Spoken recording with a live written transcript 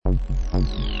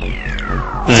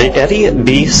The Eddie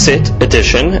B. Sit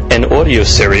edition and audio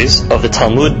series of the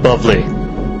Talmud Bavli.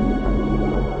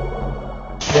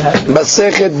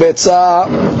 Masechet Beitza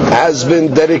has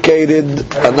been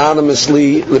dedicated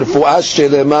anonymously L'Refuah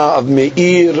Shelema of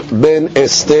Meir ben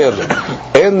Esther.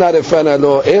 Enna refana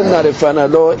lo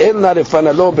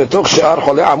betoch she'ar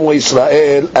cholei amo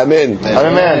Yisrael. Amen.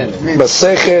 Amen.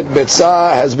 Masechet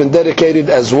Beitza has been dedicated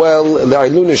as well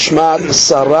Le'ilun Nishmat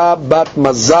Sarah bat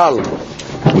Mazal.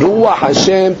 Ruach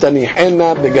Hashem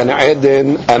tanihena began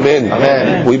Eden. Amen.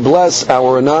 Amen. We bless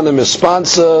our anonymous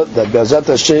sponsor that Be'ezrat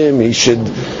Hashem he should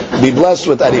be blessed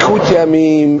with arichut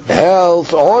yamim, health,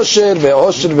 osher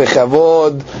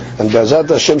vechavod, and Be'ezrat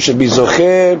Hashem should be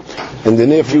zocher in the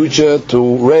near future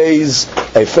to raise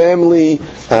a family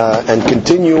and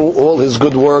continue all his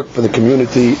good work for the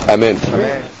community. Amen.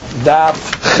 Daf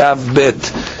Chav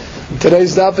Bet.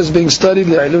 Today's daf is being studied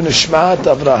Le'ilun Nishmat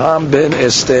Avraham ben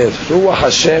Esther. Ruach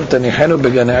Hashem tanihenu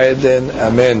began Eden.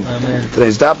 Amen.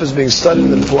 Today's daf is being studied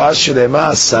L'Refuah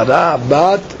Shelema Sarah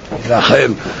bat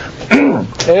Rachel.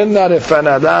 Enna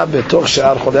refanada betoch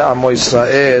she'ar cholei amo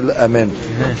Yisrael. Amen.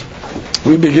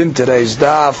 We begin today's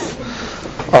daf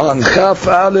on Chaf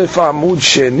Aleph Amud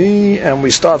Sheni, and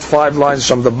we start 5 lines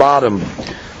from the bottom.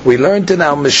 We learned in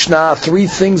our Mishnah 3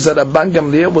 things that Rabban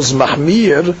Gamliel was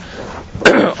mahmir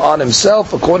on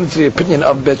himself according to the opinion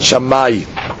of Bet Shammai.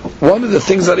 One of the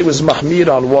things that he was mahmir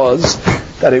on was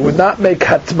that he would not make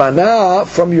hatmana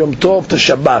from Yom Tov to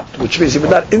Shabbat, which means he would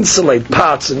not insulate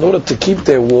pots in order to keep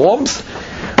their warmth.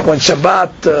 When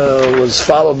Shabbat was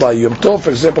followed by Yom Tov, for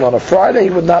example, on a Friday,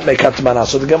 he would not make hatmana.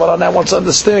 So the Gemara now wants to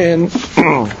understand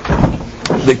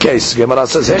the case. Gemara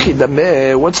says,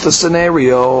 what's the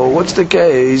scenario? What's the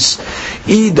case?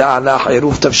 If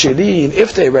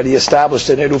they already established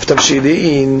an Eruf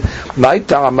Tavshilin,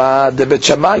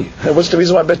 what's the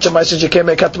reason why Bet Shammai says you can't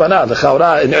make hatmana? The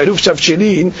Chaura, in Eruf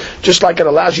Tavshilin, just like it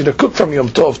allows you to cook from Yom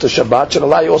Tov to Shabbat, should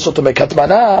allow you also to make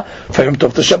hatmana from Yom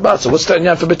Tov to Shabbat. So what's the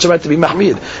inyan for Bet Shammai to be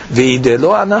mahmir? If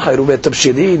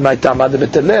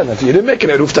you didn't make an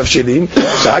Eruf Tavshilin,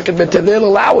 so how can Bet Hillel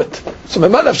allow it? So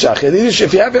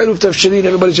if you have Eruf Tavshilin,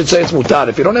 everybody should say it's mutar.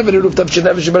 If you don't have an Eruf Tavshilin,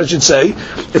 everybody should say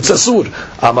it's asur.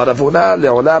 Amar Ravuna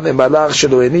le'olam emalach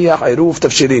shelo eniyach Eruf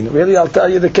Tavshilin. Really, I'll tell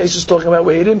you, the case is talking about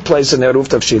where he didn't place an Eruf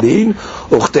Tavshilin.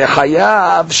 Uchtei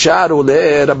hayav sharu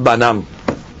le'rabbanam.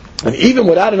 And even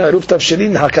without an Eruf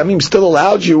Tavshilin, Hakamim still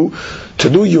allowed you to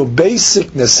do your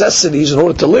basic necessities in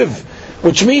order to live.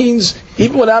 Which means,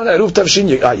 even without an Eruf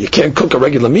Tavshilin, you can't cook a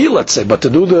regular meal, let's say, but to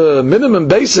do the minimum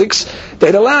basics,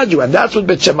 they'd allowed you. And that's what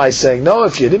Bet Shammai is saying. No,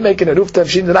 if you didn't make an Eruf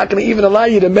Tavshilin, they're not going to even allow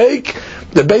you to make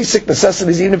the basic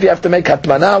necessities, even if you have to make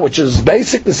hatmana, which is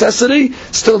basic necessity,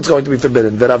 still it's going to be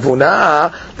forbidden.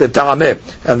 V'Ravuna the ta'ameh.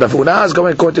 And Ravuna is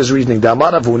going according to his reasoning.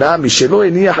 Da'amar Ravuna, mishelo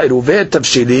eniyach eruvet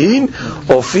tavshilin,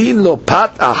 ofin lo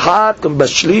pat achat,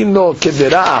 umbashlin lo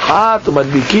kedera achat,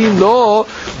 umadlikin lo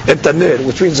etaner.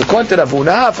 Which means, according to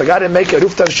Ravuna, if a guy didn't make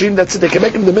Eruf Tavshilin, that's it, they can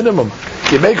make him the minimum.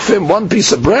 You make for him 1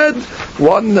 piece of bread,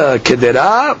 1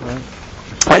 kedera,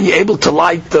 and you're able to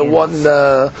light the one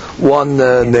ner.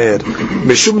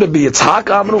 Mishum Rabbi Yitzhak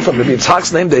Amru, from Rabbi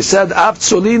Yitzhak's name, they said,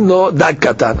 Avtzolin lo dag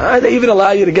katan. They even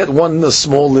allow you to get 1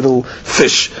 small little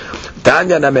fish.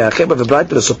 Tanya Nameachem, but the bright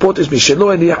to the support is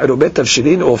Mishelo eniyach erubet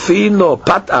tavshilin, ofin lo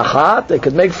pat achat, they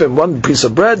can make for him 1 piece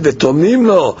of bread, v'tomim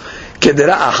lo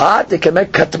kedera achat, they can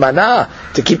make katmana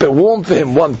to keep it warm for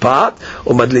him 1 pot,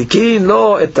 umadlikin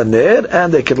lo etaner,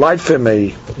 and they can light for him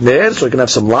a ner, so he can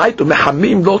have some light,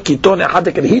 umehamim lo kiton achat,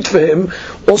 they can heat for him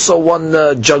also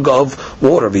 1 jug of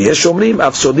water. V'yesh omrim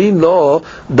afsolin lo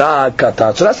da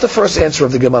katan. So that's the first answer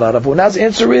of the Gemara. Ravuna's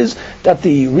answer is that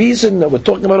the reason that we're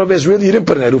talking about over is really you didn't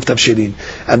put an Eruf Tavshilin.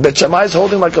 And Bet Shammai is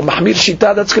holding like a mahmir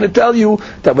shita that's going to tell you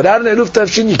that without an Eruf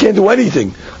Tavshilin you can't do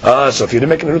anything. So if you didn't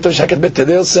make an Eruf Tavshilin, Bet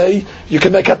Hillel say you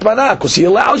can make hatmana because he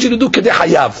allows you to do kedei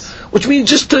hayav, which means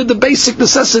just the basic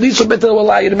necessities. So Bet Hillel will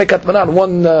allow you to make hatmana on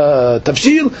 1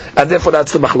 tavshil, and therefore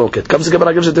that's the machloket. Comes the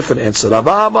Gemara gives a different answer. Rav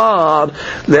Amar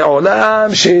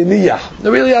le'olam she'niyah.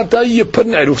 Really, I'll tell you put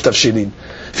an Eruf Tavshilin.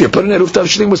 If you put in Eruf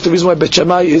Tavshilin, what's the reason why Bet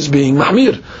Shammai is being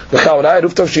mahmir? The Chaura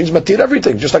Eruf Tavshilin is matir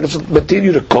everything. Just like it's matir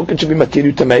you to cook, it should be matir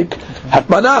you to make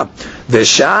hatmana.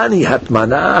 V'shani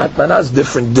hatmana is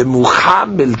different. The mucha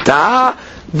milta,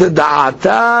 the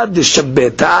da'ata, the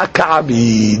shabbeta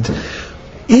ka'abid.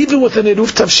 Even with an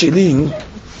Eruf Tavshilin,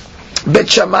 Bet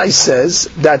Shammai says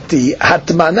that the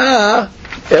hatmana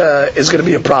is going to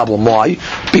be a problem. Why?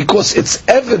 Because it's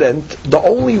evident the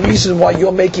only reason why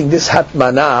you're making this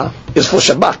hatmana is for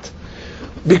Shabbat.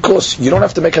 Because you don't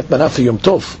have to make hatmana for Yom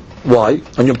Tov. Why?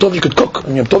 On Yom Tov you could cook.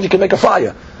 On Yom Tov you can make a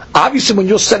fire. Obviously, when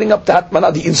you're setting up the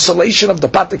hatmana, the insulation of the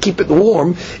pot to keep it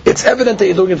warm, it's evident that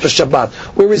you're doing it for Shabbat.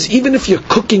 Whereas even if you're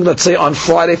cooking, let's say on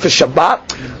Friday for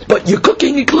Shabbat, but you're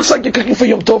cooking, it looks like you're cooking for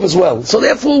Yom Tov as well. So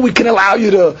therefore, we can allow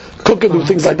you to cook and do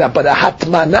things like that. But a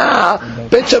hatmana,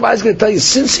 Beit Shammai is going to tell you,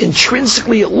 since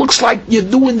intrinsically it looks like you're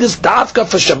doing this dafka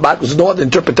for Shabbat, there's no other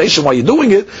interpretation why you're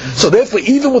doing it. So therefore,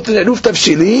 even with the Eruv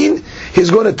Tavshilin,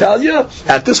 he's going to tell you,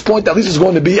 at this point, at least it's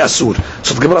going to be Asur.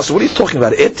 So the Gemara says, what are you talking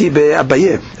about? Eti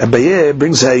be'abaye. Abaye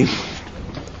brings a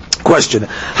question.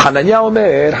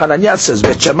 Hananya says,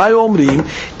 Beit Shammai omrim,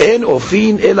 en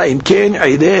ofin ela im ken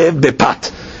eirev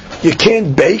bepat. You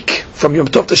can't bake from Yom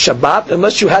Tov to Shabbat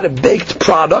unless you had a baked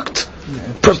product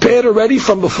prepared already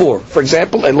from before. For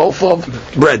example, a loaf of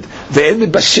bread.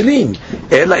 Ve'en bashilin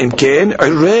ela im ken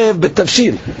eirev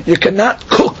betavshil. You cannot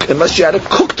cook unless you had a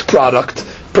cooked product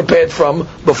prepared from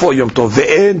before Yom Tov.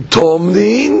 Ve'en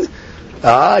tomlin.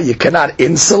 You cannot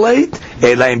insulate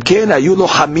unless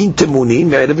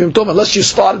you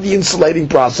started the insulating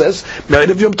process. But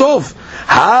the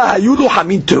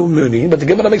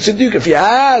Gemara makes a duke. If you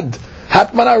had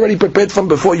hatmana already prepared from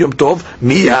before Yom Tov,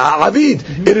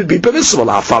 it would be permissible.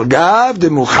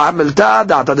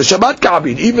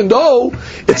 Even though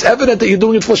it's evident that you're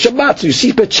doing it for Shabbat. So you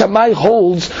see, Beit Shammai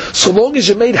holds, so long as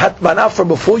you made hatmana from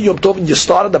before Yom Tov and you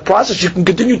started the process, you can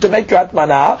continue to make your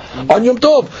hatmana on Yom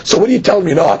Tov. So what are you telling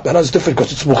me? No, hatmana is different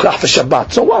because it's muchach for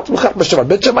Shabbat. So what? Muchach for Shabbat.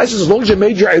 Beit Shammai says, as long as you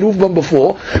made your eruv from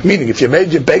before, meaning if you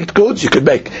made your baked goods, you could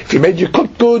bake. If you made your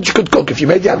cooked goods, you could cook. If you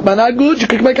made your hatmana goods, you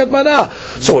could make hatmana.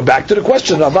 So we're back to the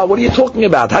question about what are you talking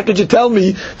about? How could you tell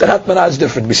me that hatmana is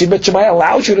different? We see Beit Shammai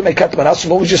allows you to make hatmana so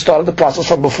long as you started the process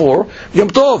from before Yom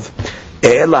Tov.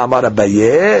 Ela amar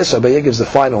Abaye, so Abaye gives the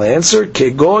final answer.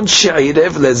 Kegon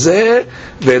she'irev lezeh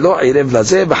velo irev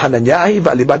lezeh v'hananyahi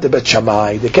v'alibat Beit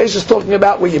Shammai. The case is talking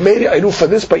about where you made an eruv for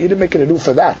this, but you didn't make an eruv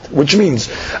for that. Which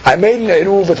means, I made an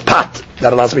eruv with pat,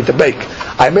 that allows me to bake.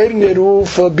 I made an eruv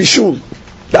for bishul,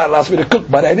 that allows me to cook.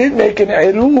 But I didn't make an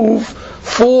eruv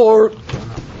for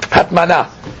hatmana.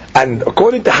 And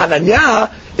according to Hananya,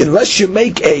 unless you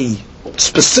make a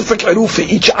specific eruv for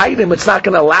each item, it's not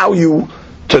going to allow you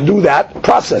to do that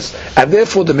process. And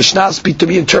therefore the Mishnah speak to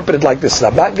be interpreted like this.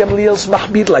 Rabban Gamliel's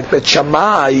mahbid like Beit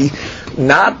Shammai,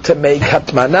 not to make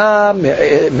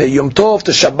hatmana me Yom Tov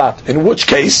to Shabbat. In which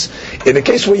case, in the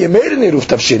case where you made an eruv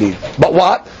tavshilin, but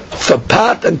what? For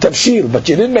pat and tavshil, but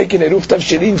you didn't make an eruv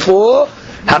tavshilin for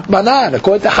hatmana. And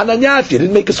according to Hananya, if you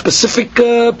didn't make a specific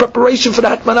preparation for the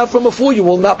hatmana from before, you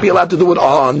will not be allowed to do it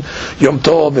on Yom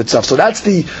Tov itself. So that's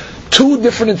the two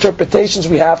different interpretations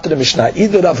we have to the Mishnah.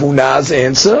 Either Rav Huna's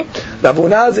answer. Rav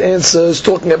Huna's answer is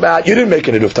talking about you didn't make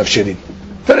an eruv tavshilin.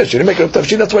 Finish. You didn't make an eruv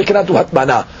tavshilin. That's why you cannot do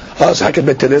hatmana. So how can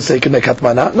Beit Hillel say you can make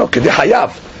hatmana? No, because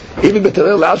hayav. Even Beit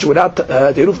Hillel allows you without the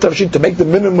eruv tavshilin to make the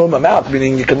minimum amount,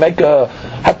 meaning you can make a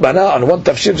hatmana on one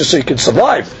tavshilin just so you can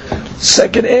survive.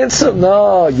 Second answer,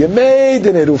 no, you made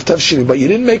an eruv tavshilin, but you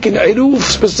didn't make an eruv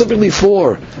specifically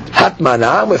for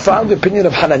hatmana. We found the opinion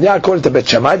of Hananya according to Beit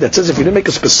Shammai that says if you didn't make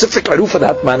a specific eruv for the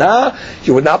hatmana,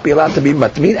 you would not be allowed to be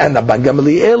matmin. And Rabban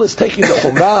Gamliel is taking the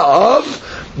chumrah of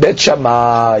Beit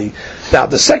Shammai. Now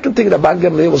the second thing Rabban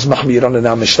Gamliel was mahmir on in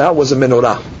our Mishnah was a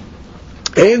menorah.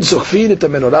 Ein zuchfin et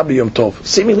menorah b'Yom Tov.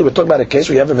 Seemingly we're talking about a case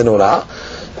where you have a menorah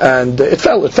and it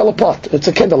fell apart. It's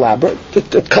a candelabra.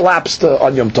 It collapsed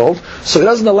on Yom Tov, so it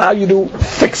doesn't allow you to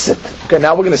fix it. Okay,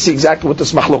 now we're going to see exactly what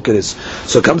this mahloket is.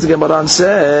 So it comes to Gemara and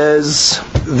says,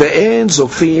 ve'en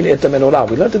zokfin et menorah.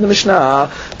 We learned in the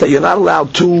Mishnah that you're not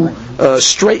allowed to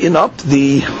straighten up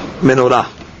the menorah.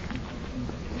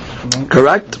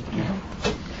 Correct?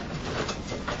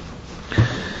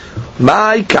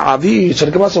 My ka'avi. So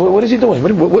the Gemara says, what is he doing?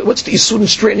 What's the issue in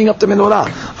straightening up the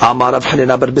menorah? Amar Rav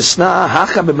Hanina bar Bisna,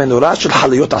 hacha b'menorah shel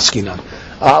haliyot askinan.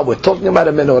 We're talking about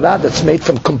a menorah that's made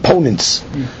from components,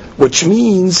 which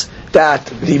means that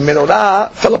the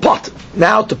menorah fell apart.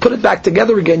 Now, to put it back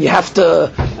together again, you have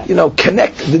to,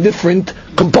 connect the different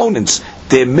components.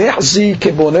 Now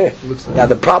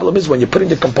the problem is when you're putting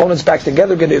the components back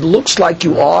together again, it looks like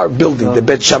you are building. The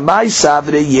Beit Shammai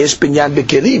savre yesh binyan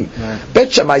bekelim.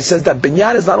 Beit Shammai says that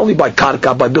binyan is not only by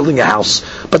karka, by building a house,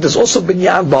 but there's also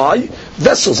binyan by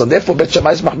vessels, and therefore Beit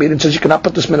Shammai is mahmir and says you cannot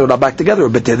put this menorah back together.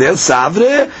 Beit Hillel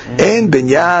savre en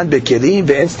binyan bekelim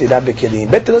ve'en stira bekelim.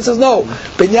 Beit Hillel says no.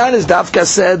 Binyan is dafka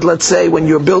said, let's say when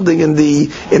you're building in the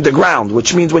ground,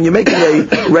 which means when you're making a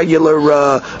regular,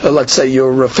 let's say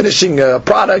you're finishing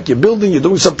product, you're building, you're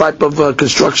doing some type of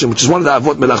construction, which is one of the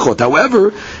avot melachot.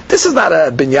 However, this is not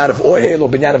a binyan of oil or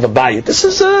binyan of a bayit. This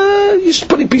is you're just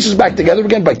putting pieces back together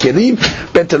again by kelim.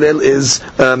 Beit Hillel is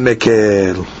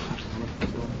mekel.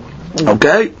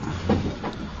 Okay.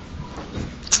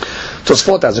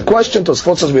 Tosfot has a question.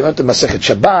 Tosfot says we learned in Masechet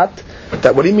Shabbat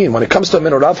that what do you mean? When it comes to a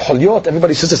Menorav Cholyot,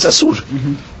 everybody says it's Asur.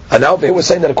 And now they were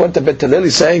saying that according to Bet Hillel,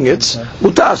 he's saying it's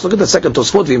Mutas. Look at the second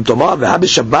Tosfot. V'im Tomar v'habi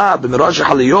Shabbat b'Merash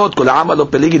Cholyot kol ha'amal lo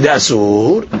peligi de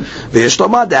Asur v'yesh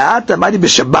Tomar da'at amari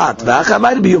b'Shabbat v'acha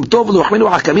amari b'Yom Tov v'luchminu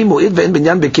hakamim mu'id v'en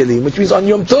binyan b'kelim, which means on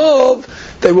Yom Tov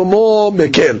they were more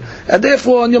mekel, and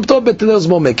therefore on Yom Tov Bet Hillel is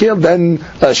more mekel than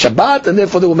Shabbat, and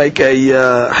therefore they will make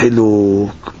a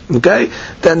hiluk. Okay?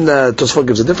 Then Tosfot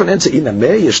gives a different answer.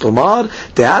 Inameh yesh lomar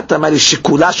te'at amari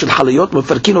shikula shel haliyot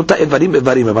mefarkin ota evarim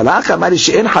evarim, אבל האח אמר לי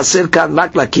שאין חסר כאן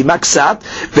רק להקימה קצת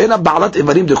ואין הבעלת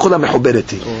איברים דכולה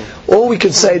מחוברת. Or we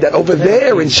can say that over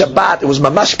there in Shabbat it was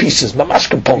mamash pieces, mamash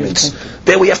components.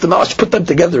 There we have to mamash put them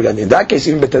together again. In that case,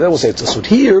 even Bet Hillel will say it's asur.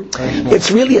 Here,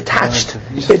 it's really attached.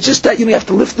 It's just that you have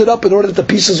to lift it up in order that the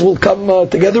pieces will come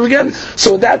together again.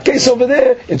 So in that case over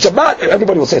there, in Shabbat,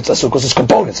 everybody will say it's asur because it's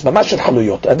components, mamash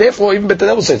haluyot. And therefore, even Bet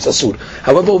Hillel will say it's asur.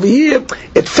 However, over here,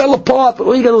 it fell apart, but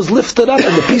all you got to do is lift it up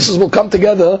and the pieces will come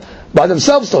together by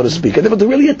themselves, so to speak. And therefore, they're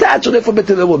really attached, so therefore Bet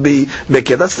Hillel will be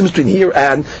mekir. That's the difference between here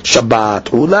and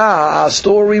Shabbat. Ula, a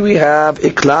story we have,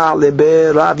 Ikla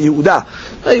lebe Rav Yehuda.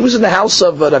 He was in the house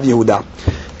of Rav Yehuda.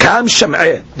 Kam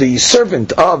Sham'eh, the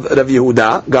servant of Rav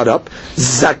Yehuda, got up.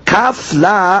 Zakaf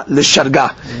la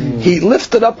l'sharga. He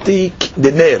lifted up the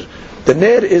ner. The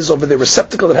ner is over the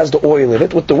receptacle that has the oil in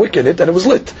it, with the wick in it, and it was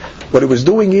lit. What he was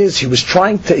doing is, he was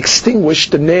trying to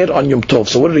extinguish the ner on Yom Tov.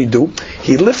 So what did he do?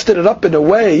 He lifted it up in a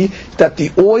way that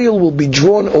the oil will be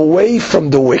drawn away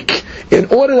from the wick, in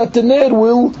order that the ner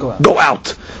will go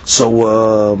out.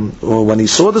 So when he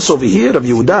saw this over here, Rav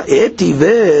Yehuda,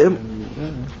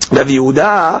 Rav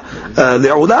Yehuda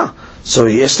le'ula. So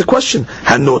he asked the question,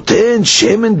 Hanoten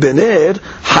shemen bener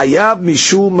hayav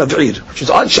mishum mav'ir. Which is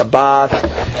on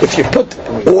Shabbat, if you put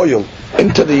oil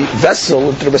into the vessel,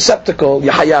 into the receptacle,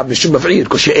 you hayav mishum mav'ir,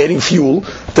 because you're adding fuel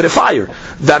to the fire.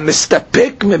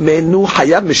 V'mistapek memenu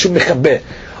hayav mishum mechabeh.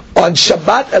 On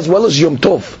Shabbat as well as Yom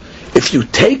Tov, if you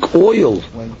take oil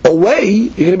away,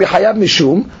 you're going to be hayav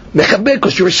mishum mechabeh,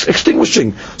 because you're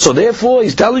extinguishing. So therefore,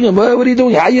 he's telling him, what are you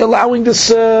doing? How are you allowing this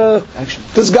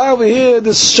guy over here,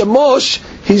 this shamosh,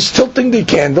 he's tilting the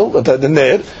candle, the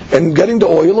ner, and getting the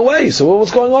oil away. So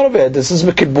what's going on over here? This is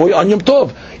mekibui on Yom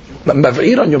Tov.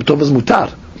 Mav'ir on Yom Tov is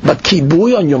mutar. But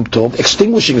kibui on Yom Tov,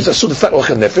 extinguishing, is asur. It's not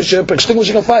ochel nefesh,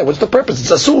 extinguishing a fire. What's the purpose?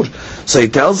 It's asur. So he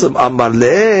tells him, Amar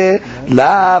le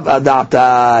lav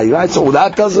adatai. Right? So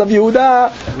that tells Rav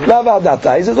Yehuda, lav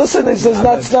adatai. He says, listen, he says,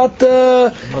 that's not,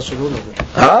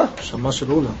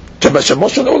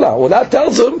 Shamash Ula. Well, that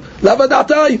tells him, lav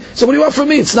adatai. So what do you want from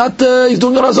me? It's not, he's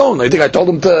doing it on his own. I think I told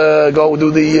him to go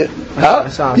do the,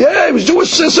 Yeah, he was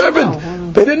Jewish servant.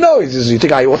 They didn't know. He says, you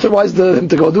think I authorized him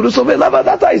to go do this?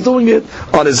 He's doing it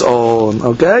on his own.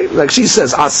 Okay? Like she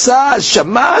says, Asa,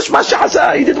 Shamash, Masha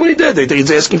Asa. He did what he did. They think he's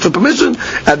asking for permission,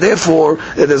 and therefore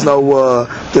there's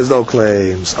no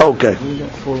claims. Okay.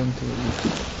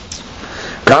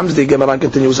 Comes the Gemara and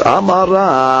continues, Amar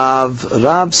Rav.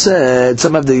 Rav said,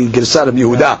 some of the Girsar of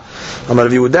Yehuda. Amar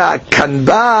Rav Yehuda,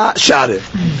 Kanba Share.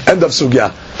 End of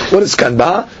Sugya. What is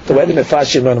Kanba? The way the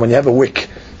Mefashim learn, when you have a wick.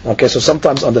 Okay, so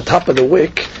sometimes on the top of the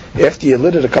wick, after you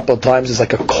lit it a couple of times, there's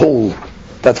like a coal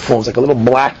that forms, like a little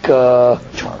black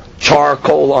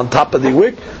charcoal on top of the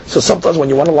wick. So sometimes when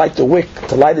you want to light the wick,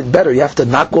 to light it better, you have to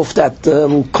knock off that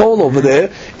little coal over there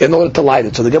in order to light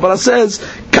it. So the Gemara says,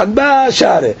 Kanba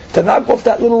Share, to knock off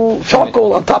that little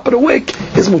charcoal on top of the wick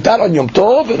is mutar on Yom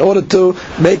Tov in order to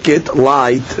make it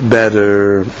light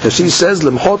better. She says,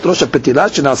 Lemchot Rosh HaPetila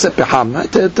Shenaseh Peham,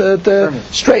 to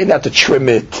straighten that, to trim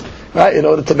it. Right, in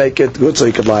order to make it good, so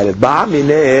you could light it.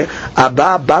 Ba'amine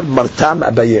Abba Bar Martam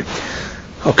Abaye.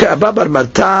 Okay, Abba Bar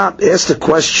Marta asked the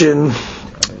question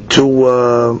to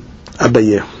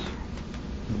Abaye.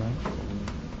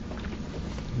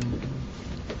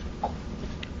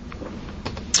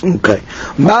 Okay.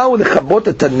 Ma'u lechabot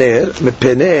et haner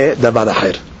mepene davar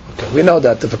acher. Okay, we know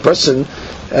that if a person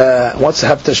wants to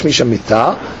have tashmish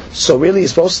amitah, so really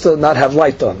he's supposed to not have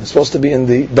light on. He's supposed to be in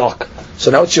the dark. So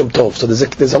now it's Yom Tov. So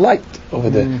there's a light over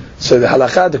there. So the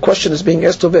halakha, the question is being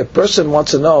asked of a person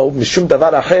wants to know mishum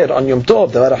davar acher on Yom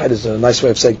Tov. Davar acher is a nice way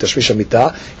of saying tashmish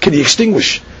amitah. Can he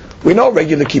extinguish? We know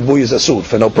regular kibui is asur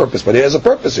for no purpose, but he has a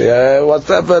purpose. He wants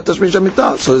to have tashmish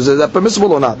amitah. So is that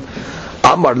permissible or not?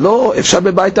 Amar lo efshar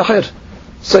bebayit acher.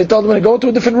 So he told him, go to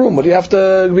a different room. What do you have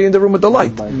to be in the room with the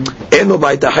light? You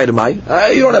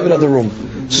don't have another room.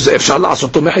 So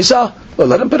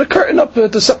let him put a curtain up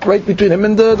to separate between him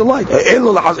and the light. Okay,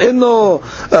 let's say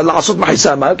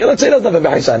he doesn't have a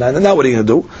mehisah. And now what are you going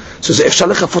to do? So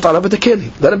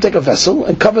let him take a vessel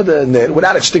and cover the nail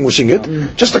without extinguishing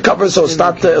it, just to cover so it's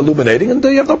not illuminating, and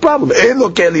you have no problem. Let's say you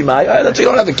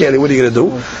don't have a keli, what are you going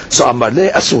to do? So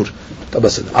amarle asur.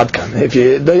 If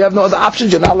you have no other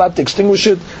options, you're not allowed to extinguish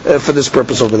it for this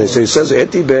purpose over there. So he says,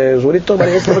 "Eti bears." What are you talking about?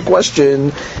 He answers the question.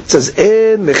 It says,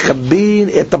 "En mechabin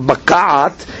et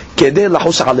bakat kedei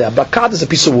lahus aleh." Bakat is a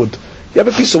piece of wood. You have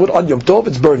a piece of wood on Yom Tov,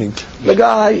 it's burning. The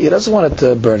guy, he doesn't want it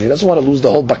to burn. He doesn't want to lose the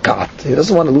whole bakat. He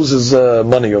doesn't want to lose his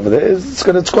money over there. It's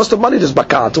cost him money, this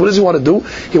bakat. So what does he want to do?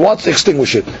 He wants to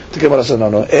extinguish it. The Gemara says,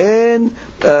 no.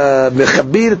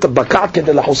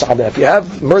 If you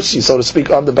have mercy, so to speak,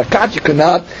 on the bakat, you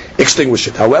cannot extinguish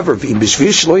it. However, let's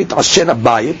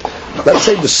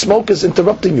say the smoke is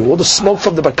interrupting you. All the smoke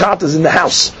from the bakat is in the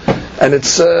house. And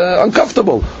it's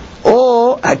uncomfortable.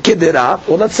 Or a kedera,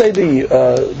 or let's say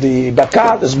the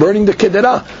bakat is burning the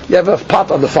kedera. You have a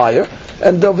pot on the fire,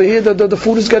 and over here the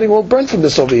food is getting all burnt from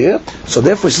this over here. So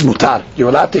therefore it's mutar. You're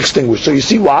allowed to extinguish. So you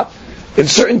see what? In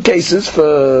certain cases,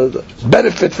 for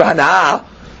benefit for hana'ah,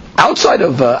 outside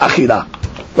of akhira,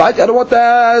 right? I don't want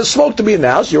the smoke to be in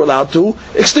the house. You're allowed to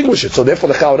extinguish it. So therefore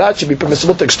the chaurat should be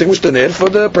permissible to extinguish the nail for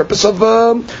the purpose of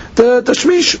the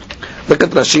shmish. Look at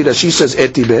Rashi. Rashi says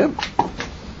etibe.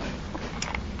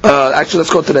 Actually,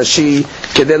 let's go to Rashi.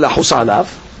 Kedei lahus alav.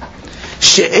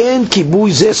 She'en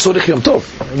kibui zeh tzorich Yom Tov.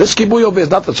 This kibui over is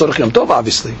not the tzorich Yom Tov,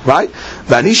 obviously, right?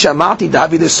 V'ani shamati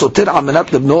David es soter al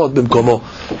menat lebnoot b'mkomo.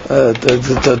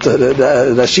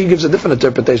 Rashi gives a different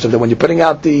interpretation that when you're putting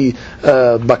out the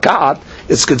bakat,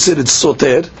 it's considered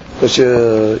soter, because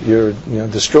you're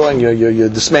destroying, you're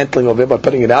dismantling of it by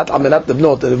putting it out. Al menat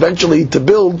lebnoot, and eventually to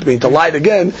build, mean to light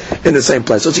again in the same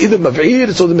place. So it's either mav'ir,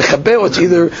 it's either mechabeh, or it's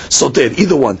either soter,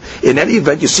 either one. In any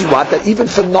event, you see what? That even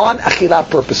for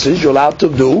non-achilah purposes, you're allowed to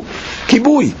do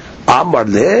kibui. Amar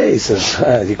le, he says,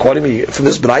 he quoting me from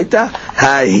this Beitza,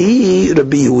 Hahi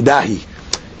Rabbi Yehudahi.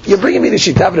 You're bringing me the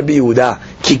shita of Rabbi Yehuda.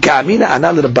 Ki kamina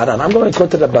ana l'Rabbanan. I'm going to quote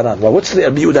the Rabbanan. Well, what's the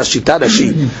Rabbi Yehuda shita?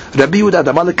 Rabbi Yehuda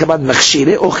damar l'kaman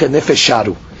machshire oche nefesh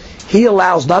sharu. He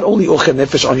allows not only oche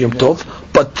nefesh on Yom Tov,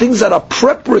 but things that are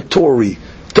preparatory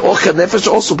to oche nefesh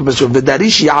also permissible.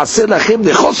 V'darish ya'aseh lachem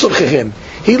nechosor chechem.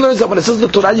 He learns that when it says in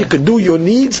the Torah you can do your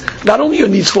needs, not only your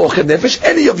needs for oche nefesh,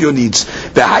 any of your needs.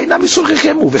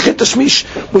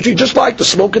 Which you just like, the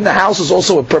smoke in the house is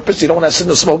also a purpose. You don't want to sit in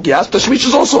the smoke, yes. The shmish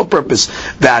is also a purpose. He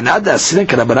says,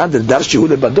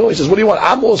 what do you want?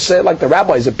 I'm all saying like the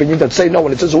rabbi's opinion that say no,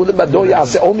 when it says only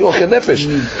oche nefesh.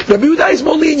 Rabbi Yehuda is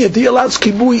more lenient. He allows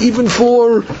kibui even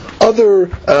for other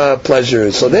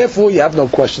pleasures. So therefore you have no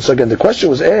question. So again, the question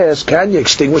was asked, can you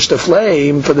extinguish the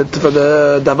flame for the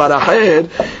davar acher?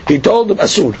 He told him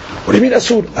asur. What do you mean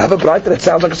asur? I have a bright that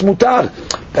sounds like it's mutar.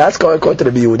 That's going to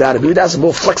Rabbi Yehuda. Rabbi Yehuda has a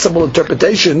more flexible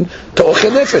interpretation to oche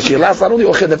nefesh. He allows not only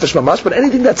oche nefesh mamash, but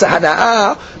anything that's a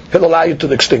hana'ah, he'll allow you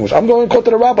to extinguish. I'm going to quote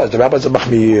to the rabbis. The rabbis are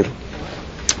machmir.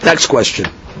 Next question.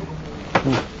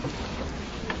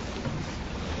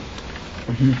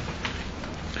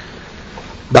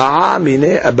 Ba'a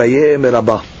mine Abaye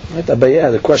merabah. Abaye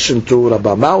had a question to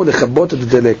Rabbah. Ma'u lechabot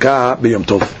deleka b'Yom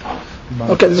Tov.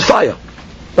 Okay, there's a fire.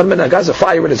 But when a guy's a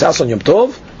fire in his house on Yom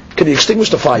Tov, can he extinguish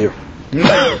the fire?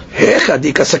 If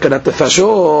there's sakanat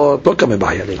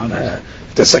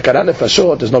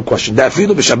nefashot, there's no question.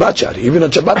 Even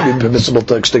on Shabbat, it would be permissible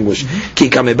to extinguish.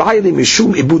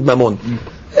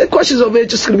 The question is over here,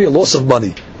 just going to be a loss of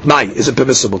money. Is it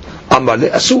permissible? Amar le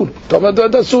asur.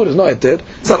 Asur is no eter.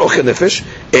 It's not oche nefesh.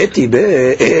 Eti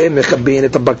mechabin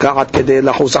et bakaat kedei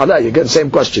lahus alay. Again,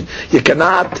 same question. You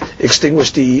cannot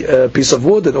extinguish the piece of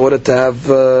wood in order to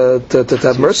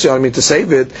have mercy on me, to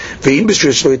save it. If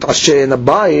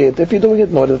you're doing it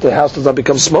in order that the house does not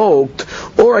become smoked,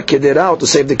 or a kedera, to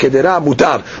save the kedera,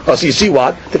 mutar. So you see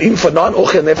what? That even for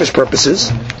non-oche nefesh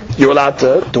purposes, you're allowed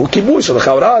to do kibui. So the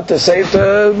chaurat to save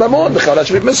the mamon, the chaurat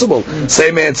should be permissible.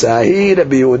 Same answer.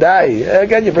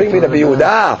 Again, you bring me Rabbi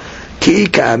Yehuda. Ki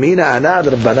kamina ana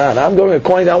Rabbanan. I'm going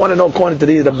according. I want to know according to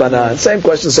the Rabbanan. Same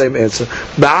question, same answer.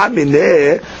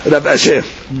 Ba'amine Rabbi Asher.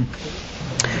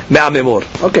 Me'amemor.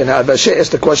 Okay, now Rabbi Asher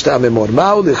asked the question to Amemor.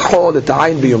 Ma'u lichol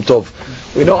eta'ayin b'Yom Tov.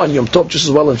 We know on Yom Tov just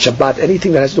as well on Shabbat,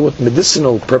 anything that has to do with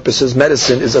medicinal purposes,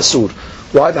 medicine is asur.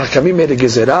 Why? The Hakamim made a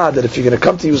gezerah that if you're going to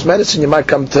come to use medicine, you might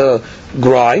come to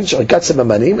grind, and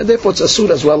therefore it's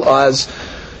asur as well as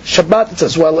Shabbat it's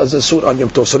as well as a suit on Yom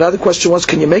Tov. So now the question was,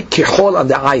 can you make kihol on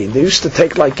the ayin? They used to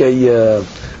take like a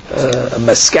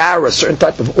mascara, a certain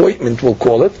type of ointment, we'll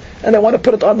call it, and they want to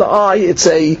put it on the eye. It's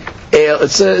an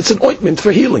ointment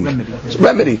for healing. It's a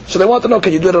remedy. So they want to know,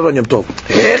 can you do it on Yom Tov?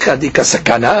 If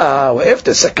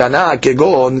the sakana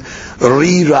kegon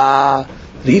rira.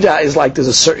 Rira is like there's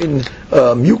a certain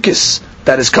mucus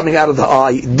that is coming out of the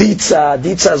eye.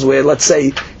 Beitza is where, let's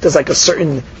say, there's like a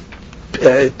certain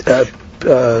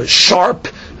sharp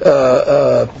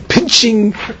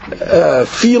pinching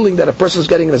feeling that a person is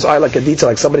getting in his eye, like a beitza,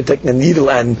 like somebody taking a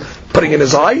needle and putting in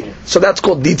his eye. So that's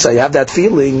called beitza. You have that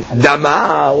feeling.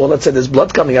 Dama, or let's say there's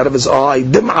blood coming out of his eye.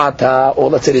 Dim'ata, or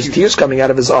let's say there's tears coming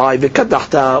out of his eye.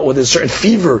 Vikadahta, or there's a certain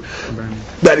fever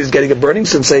that is getting a burning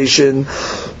sensation.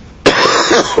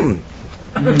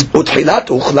 Uthilat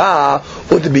ukhla,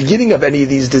 or the beginning of any of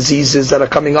these diseases that are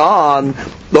coming on,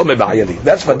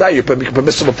 that's vaday, you're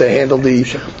permissible to handle the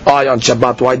eye on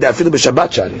Shabbat. Why that?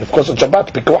 Shabbat, of course on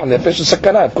Shabbat, pikuach nefesh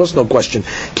sakana, of course no question.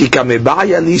 Ki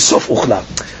kamebayali sof ukhla.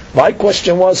 My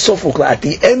question was sof ukhla, at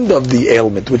the end of the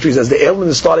ailment, which means as the ailment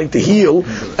is starting to heal,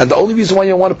 and the only reason why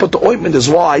you want to put the ointment is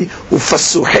why you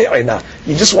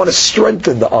just want to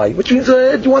strengthen the eye, which means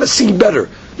you want to see better.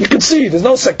 You can see, there's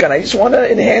no sakana, you just want to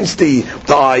enhance the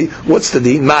eye. What's the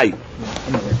deen? Mai.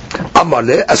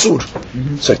 Amarle, asur.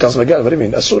 So it tells me again, what do you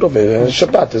mean? Asur of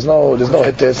Shabbat, there's no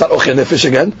hit, it's not ochel nefesh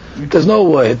again. There's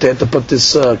no hit to put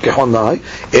this kehon in the eye.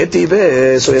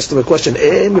 Etive, so he asks him a question,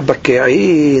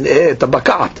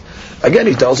 tabakat. Again,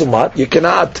 he tells him what? You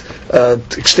cannot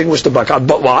extinguish the bakat,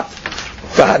 but what?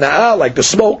 For like the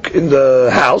smoke in the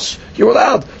house, you're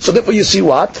allowed. So therefore you see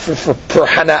what? For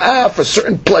hana'ah, for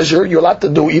certain pleasure, you're allowed to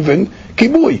do even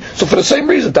kibui. So for the same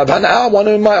reason, to have hana'ah, I want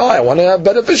it in my eye, I want to have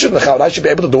beneficial in the chavod, I should be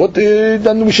able to do it,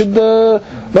 then we should,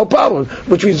 no problem.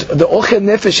 Which means the ochel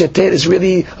nefesh heter is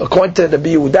really, according to the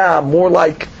Yehuda, more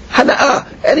like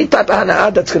hana'ah. Any type of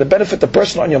hana'ah that's going to benefit the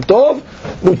person on Yom Tov,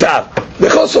 mutar. For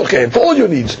all your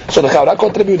needs. So the chavod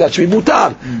contribute that should be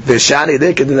mutar. V'shani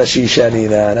they can do that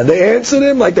shishaninan. And they answered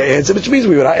him like they answered, which means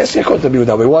we were not asking according to the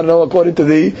Yehuda. We want to know according to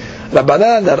the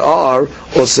Rabbanan that are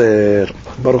oser.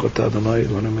 Baruch atah Adonai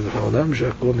Eloheinu melech haolam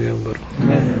she'akol nהיה baruch.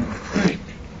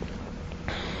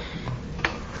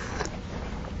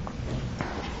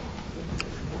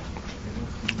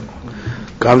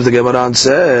 Comes the Gemara and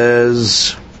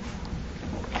says,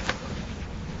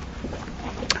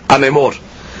 Amemor.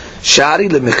 Shari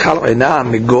lemichal ina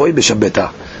migoy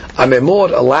b'shabeta.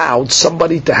 Amemor allowed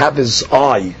somebody to have his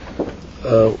eye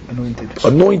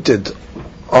anointed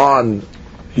on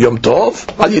Yom Tov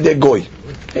al yidei goy.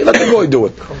 He let the goy do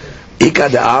it. Ika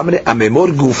de'amre Amemor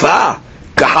gufa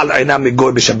kahal ina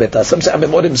migoy b'shabeta. Some say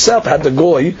Amemor himself had the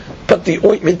goy put the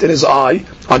ointment in his eye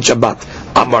on Shabbat.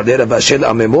 Amar de Rav Ashel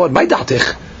Amemor, my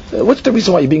datich. What's the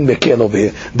reason why you're being mekel over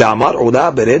here? Da'amar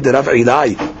Uda bered Rav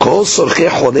Ilai kol sorchei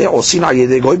cholei osin al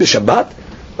yedei goy b'Shabbat.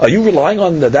 Are you relying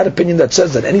on that opinion that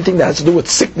says that anything that has to do with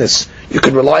sickness, you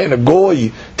can rely on a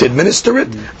goy to administer it?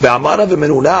 Da'amar Rav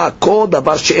Menuna kol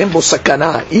davar she'en bo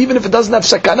sakana, even if it doesn't have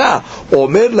sakana,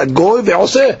 omer lagoy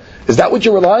ve'oseh. Is that what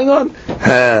you're relying on?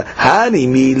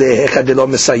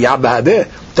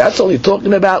 That's only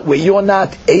talking about where you're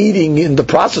not aiding in the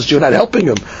process, you're not helping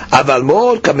him.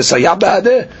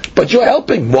 But you're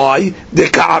helping. Why?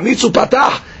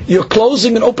 You're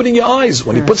closing and opening your eyes.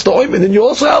 When he puts the ointment in, you're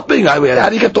also helping. How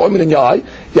do you get the ointment in your eye?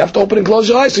 You have to open and close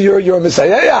your eyes, so you're a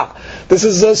Messiah. This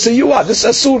is Siyua. This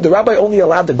is Asur. The rabbi only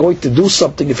allowed the goy to do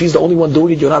something if he's the only one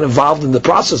doing it, you're not involved in the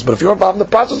process. But if you're involved in the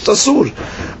process, it's Asur.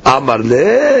 Amar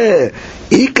le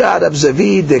Ikar Rav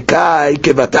Zavid dekai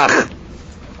kebatach.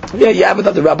 Yeah, you have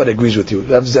another rabbi that agrees with you.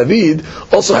 Rav Zavid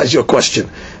also has your question.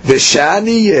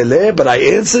 V'shani yele, but I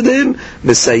answered him,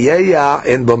 Messiah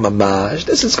in Mamash.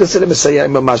 This is considered Messiah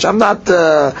in Mamash. I'm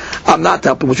not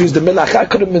helping, which means the melacha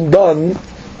could have been done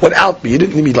without me. You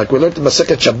didn't need me. Like we learned in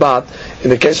Masechet Shabbat,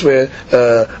 in the case where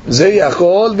Ze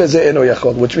Yachol V'Ze Eno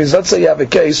Yachol, which means let's say you have a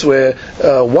case where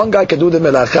one guy can do the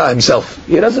melacha himself.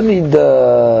 He doesn't need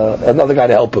another guy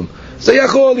to help him. Ze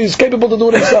Yachol, he's capable to do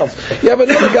it himself. You have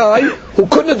another guy who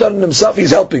couldn't have done it himself,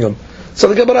 he's helping him. So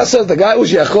the Gemara says the guy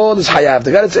who's Yachol is Hayav,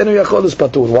 the guy that's Eno Yachol is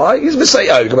Patur. Why? He's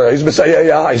Messiah. He's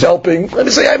Messiah. He's helping.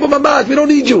 Messiah, we don't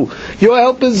need you. Your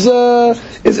help is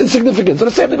insignificant. So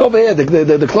the same thing over here.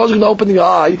 The closing and opening your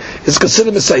eye is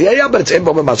considered Messiah, but it's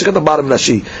Enbo Mamash. Look at the bottom of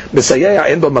Rashi. Messiah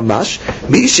Enbo Mamash.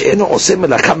 Mi she'eno oseh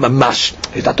melakha mamash.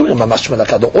 He's not doing a mamash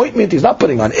melakha. The ointment he's not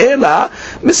putting on. Ela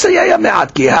Messiah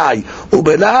me'at ki hay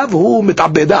ubelav hu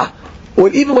mitabeda. Or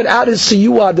even without his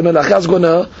siyua, the melakha is going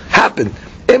to happen.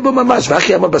 In the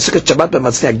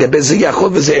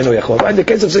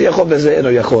case of Ze Yachol V'Ze Eno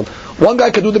Yachol, one guy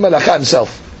can do the melacha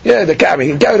himself. Yeah, the carry.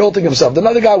 He carried the whole thing himself. The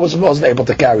other guy wasn't able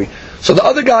to carry. So the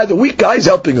other guy, the weak guy, is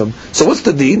helping him. So what's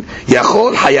the deen?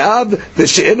 Yachol hayab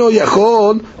v'she'eno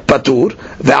yachol patur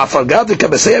ve'afargav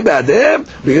v'kabasaya be'adem.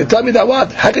 You're going to tell me that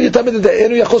what? How can you tell me that the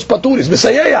eno yachol patur is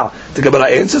Messiah? The Gemara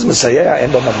answers Messiah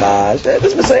and on the mash.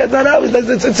 This Messiah is not out.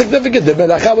 It's insignificant. The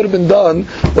melacha would have been done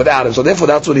without him. So therefore,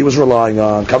 that's what he was relying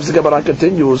on. Comes the Gemara,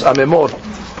 continues. Amemor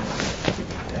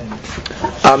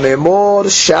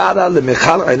shara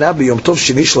lemechal eina b'yom tov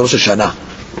sheni shel Rosh Hashanah.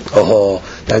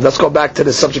 Now let's go back to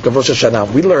the subject of Rosh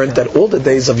Hashanah. We learned that all the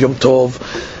days of Yom Tov,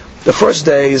 the first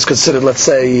day is considered, let's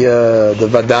say, the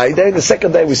Vadai day. The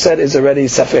second day we said is already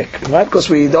Safek, right? Because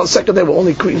the second day we're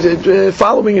only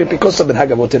following it because of the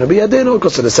Hagavotinu Biyadinu,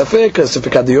 because of the Safek,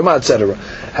 Safek Adiyuma, etc.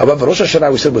 However, Rosh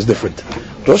Hashanah we said was different.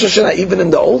 Rosh Hashanah, even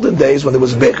in the olden days when there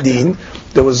was Bet Din,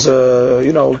 there was,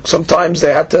 sometimes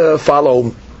they had to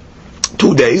follow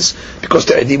 2 days because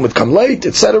the Edim would come late,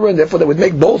 etc., and therefore they would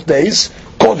make both days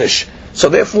Kodesh. So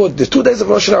therefore, the 2 days of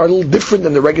Rosh Hashanah are a little different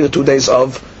than the regular 2 days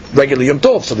of regular Yom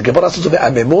Tov. So the Gemara says that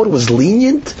Amemor was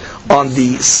lenient on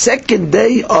the second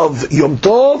day of Yom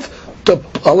Tov to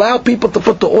allow people to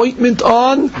put the ointment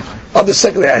on the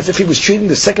second day, as if he was treating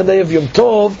the second day of Yom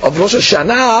Tov of Rosh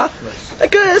Hashanah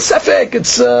like a safek.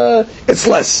 It's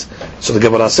less. So the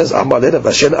Gemara says, Amar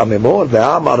Amemor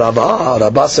ve'Amar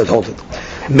Rabba said, hold it.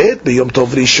 Met be Yom Tov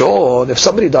Rishon. If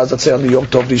somebody dies, let's say on the Yom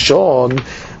Tov Rishon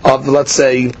of, let's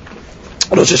say,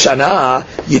 Rosh Hashanah,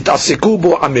 Yitasiku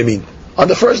bo Amemin. On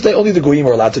the first day, only the Goyim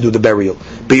are allowed to do the burial.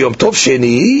 Be Yom Tov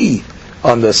Sheni.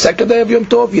 On the second day of Yom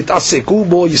Tov, Yitasiku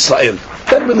bo Yisrael.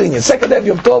 Then we're lenient. Second day of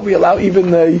Yom Tov, we allow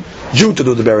even a Jew to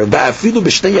do the burial.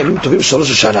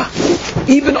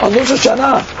 Even on Rosh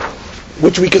Hashanah,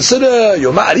 which we consider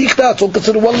Yom Ha'arichta, it's all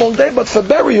considered one long day, but for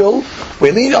burial,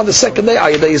 we lean on the second day.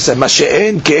 Ayadeh said,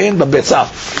 Mashe'en ken b'betzah.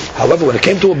 However, when it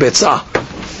came to a betzah,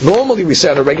 normally we say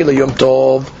on a regular Yom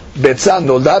Tov, betzah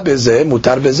nolda bezeh,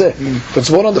 mutar bezeh. If it's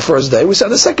born on the first day, we say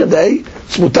on the second day,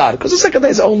 it's mutar, because the second day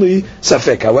is only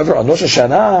safek. However, on Rosh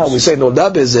Hashanah, we say nolda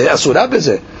bezeh, asura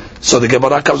bezeh. So the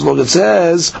Gemara comes along and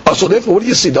says, so therefore, what do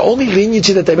you see? The only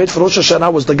leniency that they made for Rosh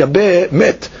Hashanah was the Gabe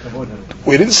Met.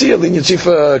 We didn't see a leniency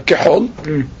for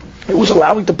Kehol. It was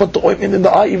allowing to put the ointment in the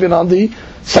eye even on the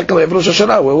second day of Rosh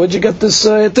Hashanah. Where'd you get this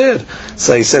heter?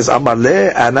 So he says,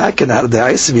 Amaleh anak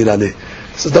nahardei smiraleh.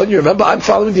 So don't you remember? I'm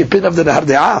following the opinion of the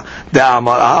Nahardei.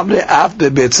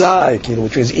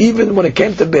 Which means even when it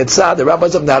came to Beitza, the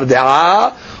rabbis of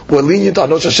Nahardei were lenient on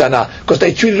Rosh Hashanah because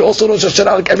they treated also Rosh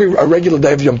Hashanah like a regular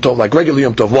day of Yom Tov, like regular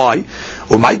Yom Tov. Why?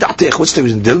 What's the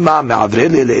reason?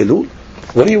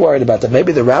 What are you worried about? That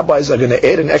maybe the rabbis are going to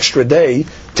add an extra day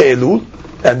to Elul,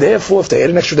 and therefore, if they add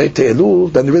an extra day to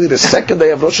Elul, then really the second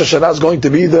day of Rosh Hashanah is going to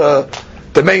be the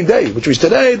main day, which was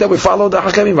today that we follow the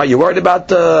Hakamim. Are you worried about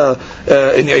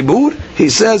in Ibur? He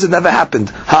says it never happened.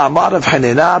 Ha'amar of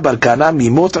Hanena barkana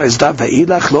mimot izdav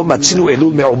ha'ilach lo matzinu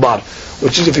elul me'ubar.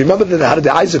 Which is, if you remember the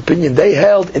Nahardei's opinion, they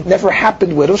held it never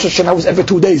happened where Rosh Hashanah was ever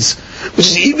 2 days. Which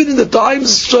is even in the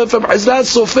times from Izrat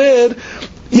Sofer,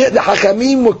 yet the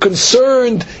Hakamim were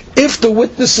concerned if the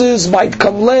witnesses might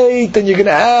come late and you're going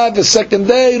to have a second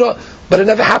day, but it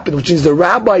never happened, which means the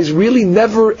rabbis really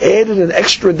never added an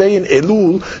extra day in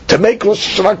Elul to make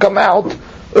Rosh Hashanah come out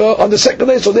on the second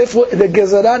day. So therefore, the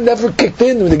Gezerah never kicked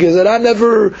in. The Gezerah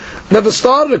never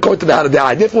started according to the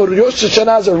Nahardei. Therefore, Rosh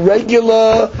Hashanah is a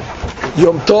regular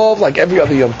Yom Tov, like every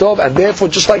other Yom Tov, and therefore,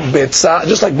 just like Beitza,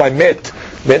 just like by Met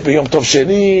Yom Tov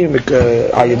Sheni,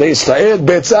 Ayadei Israel,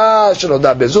 Beitza,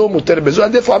 Shenoda Bezu, Muter Bezu,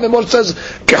 and therefore, Amemor says,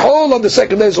 Kehol on the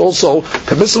second day is also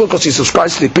permissible because he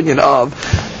subscribes to the opinion of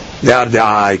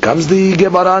Nahardei. Comes the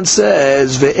Gemara and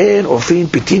says, Ve'en ofin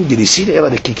pitin girisin ela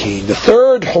nekikin. The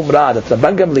third Humrah that the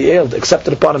Ben Gamliel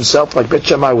accepted upon himself, like Bet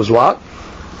Shammai, was what?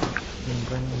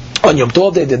 On Yom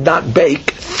Tov, they did not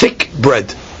bake thick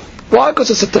bread. Why? Because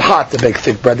it's hot to bake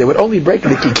thick bread. They would only bake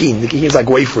nikikin. Nikikin is like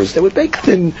wafers. They would bake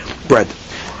thin bread.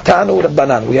 Tanu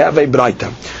Rabbanan. We have a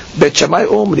Braita. Bet Shammai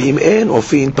omrim en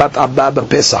ofin pat abba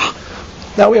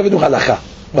b'Pesach. Now we have a new halacha.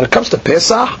 When it comes to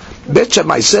Pesach, Bet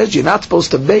Shammai says you're not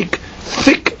supposed to bake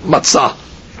thick matzah.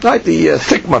 Right? The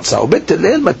thick matzah. Bet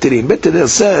Hillel matirim. Bet Hillel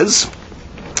says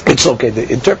it's okay.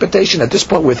 The interpretation at this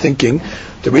point we're thinking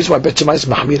the reason why Bet Shammai is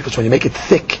mahmir because when you make it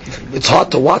thick, it's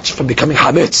hard to watch from becoming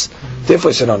hametz.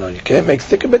 Therefore, he said, no, you can't make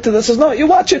thicker. Bet Hillel says, no, you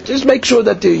watch it. Just make sure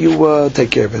that you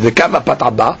take care of it. The kama pat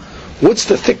abba. What's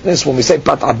the thickness when we say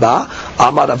pat abba?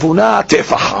 Amar Avuna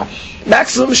tefach.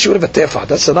 Maximum shiur of a tefach.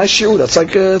 That's a nice shiur. That's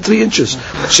like 3 inches.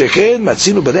 Shechen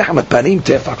matzinu b'lechem panim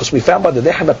tefach. Because we found by the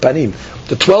lechem panim,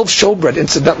 the 12 showbread,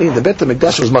 incidentally, in the Bet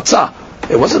HaMikdash was matzah.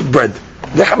 It wasn't bread.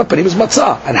 lechem panim is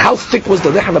matzah. And how thick was the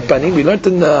lechem panim? We learned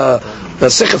in the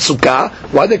Sechet Sukkah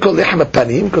why they call lechem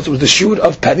panim, because it was the shiur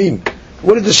of panim.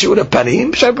 What is the shiur of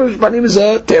panim? Shiur of panim is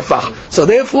a tefach. So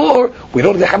therefore, we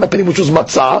know the lechem panim, which was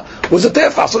matzah, was a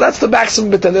tefach. So that's the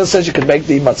maximum. But then says you can make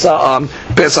the matzah on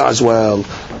Pesach as well.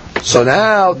 So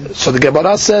the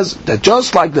Gemara says that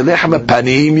just like the lechem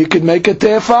panim, you can make a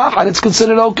tefach, and it's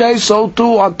considered okay. So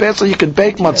too on Pesach you can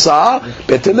bake matzah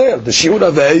betelel, the shiur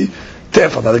of a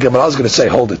tefach. Now the Gemara is going to say,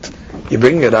 hold it. You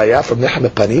bring a raya from lechem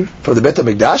panim, from the Beit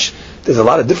HaMikdash. There's a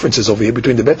lot of differences over here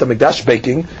between the Beit HaMikdash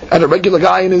baking and a regular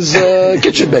guy in his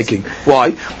kitchen baking.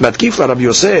 Why? Matkif la Rabbi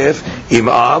Yosef, im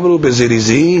amru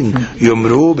bezirizin,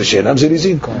 yumru b'shenam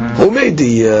zirizin. Who made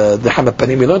the lechem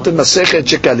panim? We learned in Masechet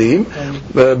Shekalim,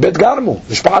 Bet Garmu,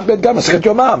 Mishpachat Bet Garmu, Masechet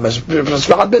Yomam,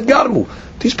 Mishpachat Bet Garmu.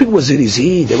 These people were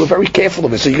zirizin. They were very careful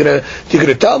of it. So you're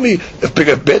gonna tell me if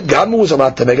Bet Garmu was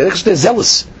allowed to make it? Because they're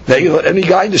zealous. Now, any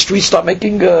guy in the street start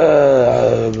making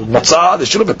matzah, the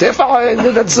shul of a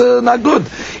tefah, that's not good.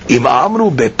 Im amru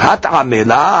bepat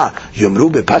amela, yumru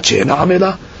bepat she'ena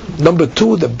amela. Number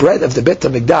two, the bread of the Beit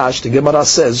HaMikdash, the Gemara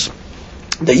says,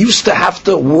 they used to have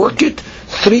to work it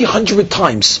 300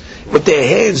 times. With their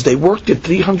hands, they worked it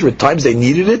 300 times, they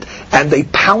kneaded it, and they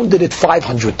pounded it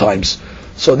 500 times.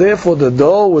 So therefore the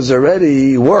dough was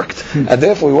already worked, and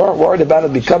therefore we weren't worried about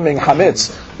it becoming hametz.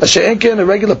 A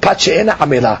regular pat she'ena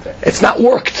amela, it's not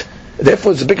worked.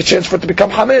 Therefore there's a bigger chance for it to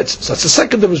become hametz. So that's the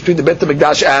second difference between the Beit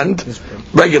HaMikdash and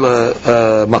regular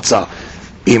matzah.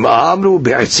 Im amru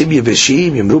be'atzim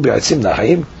yeveshim, yimru be'atzim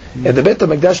nahim. In the Beit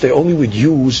HaMikdash they only would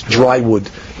use dry wood.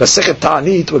 Masechet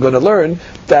Ta'anit, we're going to learn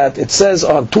that it says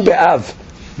on Tu B'Av,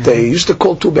 they used to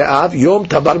call Tu B'Av Yom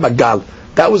Tabar Magal.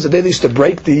 That was the day they used to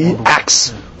break the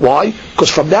axe. Why? Because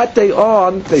from that day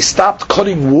on, they stopped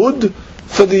cutting wood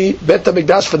for the Beit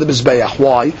HaMikdash, for the Mizbeach.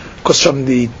 Why? Because from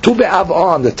the Tu B'Av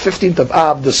on, the 15th of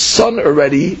Av, the sun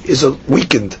already is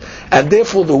weakened. And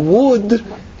therefore the wood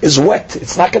is wet.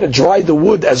 It's not going to dry the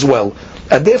wood as well.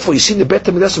 And therefore, you see, the Beit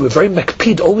HaMikdash were very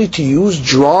makpid only to use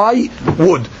dry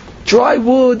wood. Dry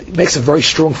wood makes a very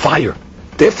strong fire.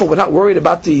 Therefore, we're not worried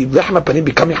about the lechem panim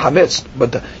becoming hametz.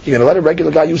 But you're going to let a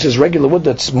regular guy use his regular wood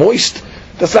that's moist.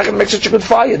 That's not going to make such a good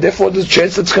fire. Therefore, there's a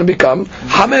chance that it's going to become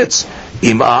hametz.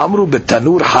 Im amru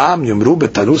betanur ham, yumru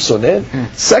betanur sonen.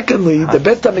 Secondly, the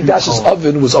Beit HaMikdash's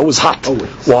oven was always hot.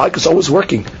 Why? Because always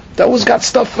working. They always got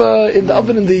stuff in the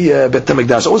oven in the Beit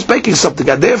HaMikdash. Always baking something.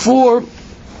 And therefore,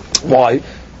 why?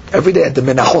 Every day at the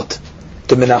menachot.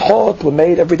 The menachot were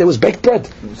made every day, was baked bread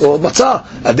or matzah,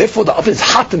 and therefore the oven is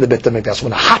hot in the Beit HaMikdash.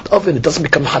 When a hot oven, it doesn't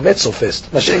become hametz so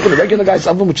fast. Now, the regular guy's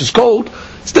oven, which is cold,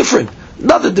 it's different.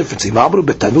 Another difference. In the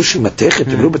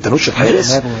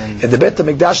Beit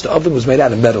HaMikdash, the oven was made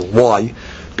out of metal. Why?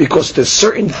 Because there's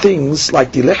certain things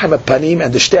like the lechem panim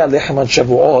and the shtei lechem on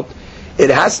Shavuot, it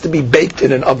has to be baked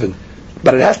in an oven,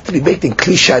 but it has to be baked in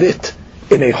kli sharit,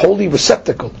 in a holy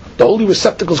receptacle. The holy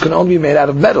receptacles can only be made out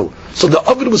of metal. So the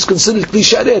oven was considered kli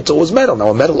sharet, so it was metal. Now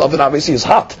a metal oven obviously is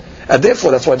hot, and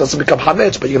therefore that's why it doesn't become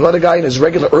hametz. But you let a guy in his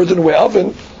regular earthenware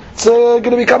oven, it's going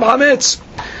to become hametz.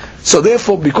 So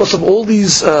therefore, because of all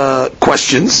these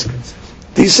questions,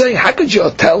 he's saying, how could you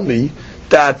tell me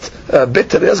that Beit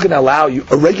HaMikdash is going to allow you,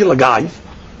 a regular guy,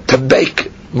 to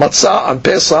bake matzah on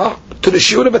Pesach to the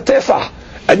shiur of a tefah?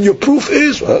 And your proof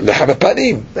is lechem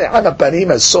panim. Lechem panim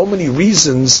has so many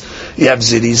reasons. You have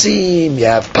zirizim, you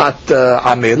have pat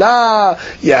amela,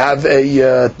 you have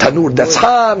a tanur that's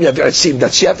ham, you have atzim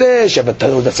that's yavesh, you have a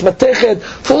tanur that's matechet.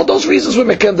 For all those reasons, we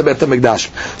make the Beit HaMikdash.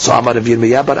 So Amar Rav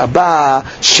Yirmiyah bar Abba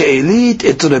she'elit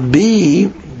et Rabbi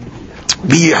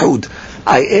biyehud.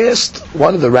 I asked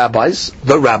one of the rabbis,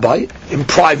 in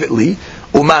privately,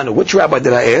 Umanu. Which rabbi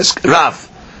did I ask? Rav.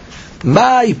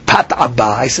 My pat abba.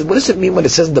 I said, what does it mean when it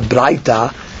says in the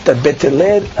Braita that Beit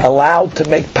Hillel allowed to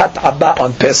make pat abba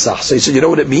on Pesach? So he said, you know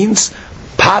what it means?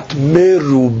 Pat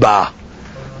meruba.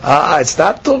 It's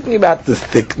not talking about the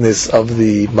thickness of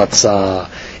the matzah.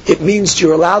 It means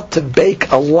you're allowed to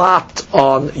bake a lot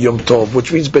on Yom Tov,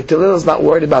 which means Beit Hillel is not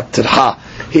worried about tirha.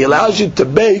 He allows you to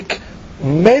bake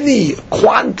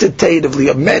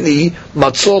quantitatively many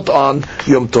matzot on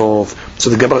Yom Tov.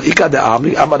 So the Gemara Ika de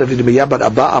Amri Amar Rav Yirmiyah bar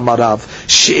Abba Amarav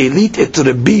she'elit et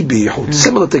Rabbi biyehud.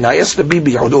 Similar thing. I asked Rabbi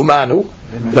biyehud Umanu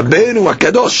Rabbeinu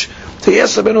HaKadosh. So he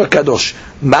asked Rabbeinu HaKadosh,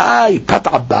 my pat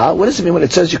abba. What does it mean when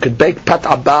it says you could bake pat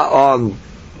abba on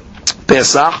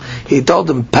Pesach? He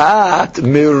told him pat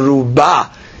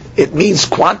miruba. It means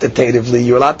quantitatively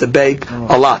you're allowed to bake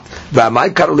a lot.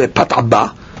 V'amai karu le pat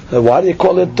abba. Why do you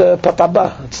call it pat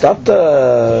abba? It's not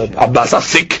abba. It's not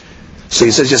thick. So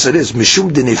he says, yes, it is.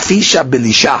 Mishum denefisha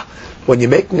belisha. When you're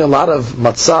making a lot of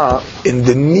matzah, in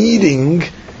the kneading,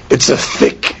 it's a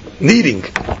thick kneading,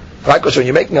 right? Because when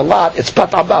you're making a lot, it's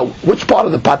pat abba. Which part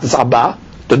of the pat is abba?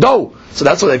 The dough. So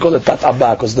that's why they call it pat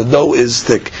abba, because the dough is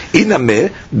thick.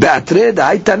 Iname be'atre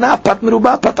da'itana pat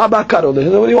meruba pat abba karo.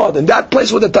 In that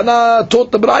place where the Tana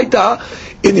taught the Braita,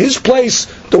 in his place,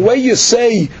 the way you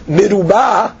say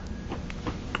meruba,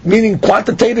 meaning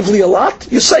quantitatively a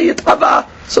lot, you say it abba.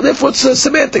 So therefore it's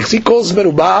semantics. He calls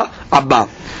meruba abba.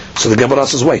 So the Gemara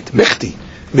says, wait, mechti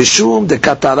mishum de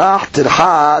katarach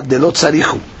tirha de lo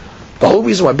tzarichu. The whole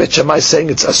reason why Bet Shammai is saying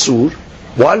it's asur,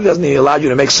 why doesn't he allow you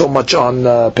to make so much on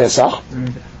Pesach?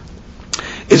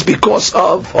 Is because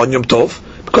of, on Yom Tov,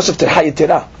 because of tirha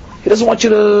yetira. He doesn't want you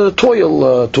to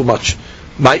toil too much.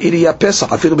 My iriya Pesach,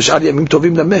 afilu b'shar yamim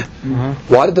tovim nameh.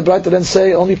 Why did the Braita then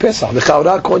say only Pesach? The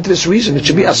Chaura, according to this reason, it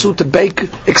should be asur to bake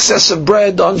excessive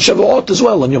bread on Shavuot as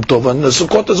well, on Yom Tov, and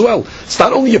Sukkot as well. It's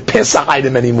not only a Pesach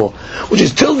item anymore, which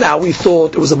is till now we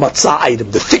thought it was a matzah item,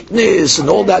 the thickness and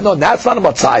all that. No, now it's not a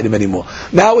matzah item anymore.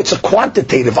 Now it's a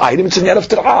quantitative item. It's in Erev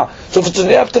Tir'ah. So if it's in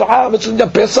Erev Tir'ah, it's in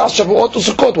Pesach, Shavuot, or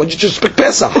Sukkot. Why don't you just pick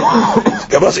Pesach?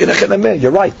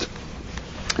 You're right.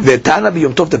 The Tana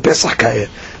b'Yom Tov the Pesach ka'eh.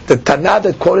 The Tana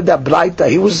that quoted that Braita,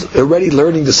 he was already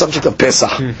learning the subject of Pesach.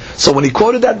 So when he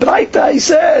quoted that Braita, he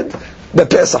said the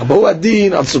Pesach, Hu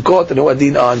Adin on Sukkot and Hu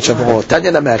Adin on Shavuot.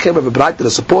 Tanya Nameachem of a Braita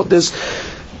to support this.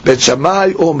 Bet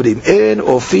Shammai Omrim En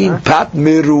Ofin Pat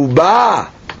Meruba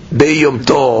BeYom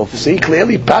Tov. See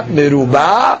clearly Pat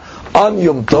Meruba on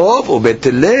Yom Tov or Bet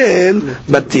Hillel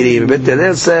Matirim. Bet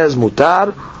Hillel says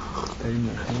Mutar.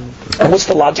 And what's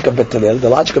the logic of Bet Hillel? The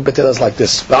logic of Bet Hillel is like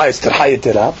this. It's tirha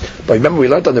yetira. But remember we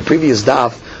learned on the previous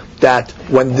daf that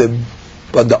when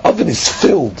the oven is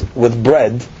filled with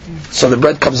bread, so the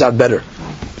bread comes out better.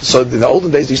 So in the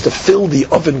olden days they used to fill the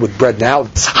oven with bread. Now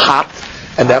it's hot,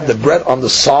 and they have the bread on the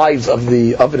sides of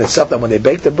the oven itself, and when they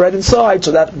bake the bread inside,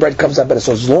 so that bread comes out better.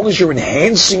 So as long as you're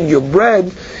enhancing your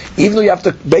bread, even though you have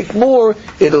to bake more,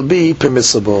 it'll be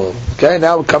permissible. Okay,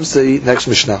 now it comes to the next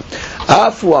Mishnah.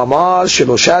 Afu amar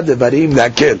shelosha devarim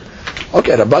nakil.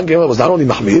 Okay, Rabban Gamliel was not only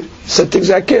mahmir, he said things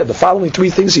nakil. The following three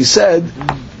things he said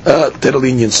to the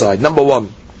lenient side. Number one,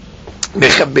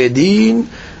 mechabedin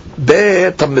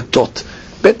bet hamitot.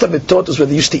 Bet hamitot is where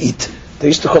they used to eat. They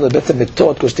used to call it bet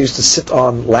hamitot because they used to sit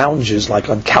on lounges, like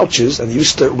on couches, and they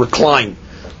used to recline.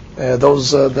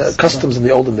 Those the customs in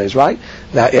the olden days, right?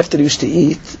 Now, after they used to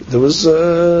eat, there was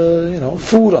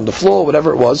food on the floor,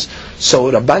 whatever it was.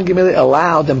 So Rabban Gamliel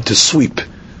allowed them to sweep.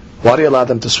 Why do you allow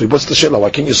them to sweep? What's the shila?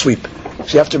 Why can't you sweep?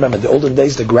 So you have to remember, in the olden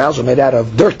days, the grounds were made out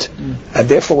of dirt, and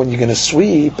therefore, when you're going to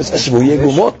sweep, it's esvuye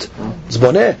gumot, it's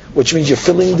boneh, which means you're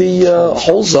filling the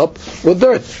holes up with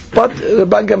dirt. But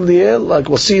Rabban Gamliel, like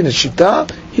we'll see in the Shita,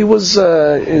 he was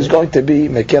going to be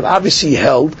mekel. Obviously, he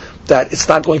held that it's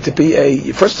not going to be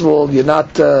a. First of all, you're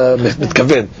not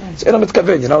mitkaven. It's not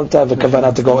mitkaven. You don't have a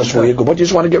kavanah to go esvuye gumot. You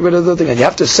just want to get rid of the thing, and you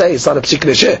have to say it's not a psik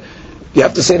nesheh. You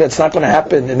have to say that it's not going to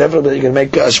happen. Inevitably, you're going to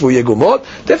make shvuye gumot.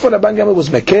 Therefore, Rabban Gamliel was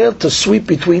mekel to sweep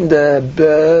between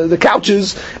the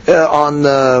couches on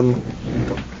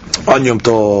Yom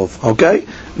Tov. Okay.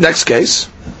 Next case.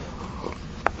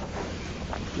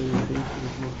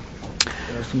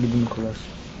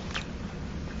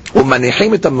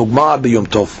 Umanihim et mugmar b'Yom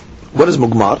Tov. What is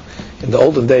mugmar? In the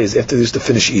olden days, after they used to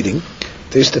finish eating,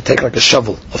 they used to take like a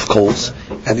shovel of coals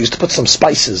and they used to put some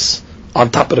spices on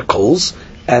top of the coals,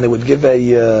 and it would give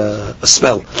a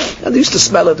smell. And they used to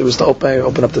smell it. It was to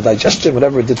open up the digestion,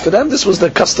 whatever it did for them. This was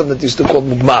the custom that they used to call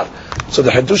mugmar. So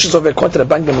the Hadush is over here, according to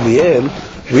Rabban Gamliel,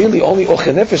 really only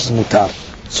ochel nefesh is mutar.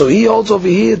 So he holds over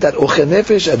here that ochel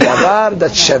nefesh, a davar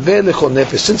that shaveh lechol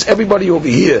nefesh. Since everybody over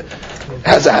here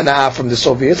has a hana'ah from this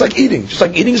over here, it's like eating. Just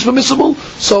like eating is permissible,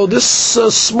 so this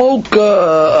smoke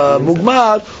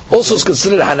mugmar also is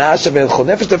considered hana'ah shaveh lechol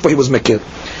nefesh, therefore he was mekir.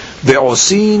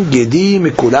 Ve'osin gedi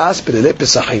mikulas perele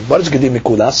pesachim. What is gedi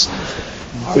mikulas?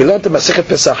 We learned the Masechet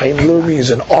Pesachim. Literally means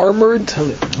an armored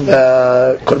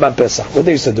korban pesach. What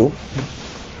they used to do?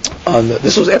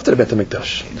 This was after the Bet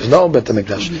HaMikdash. There's no Bet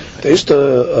HaMikdash. They used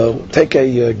to take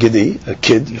a gedi, a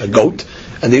goat,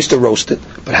 and they used to roast it.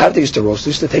 But how did they used to roast it? They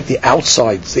used to take the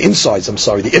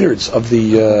innards of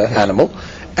the animal,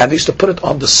 and they used to put it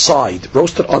on the side,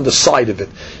 roast it on the side of it.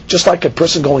 Just like a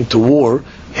person going to war,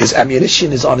 his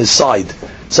ammunition is on his side.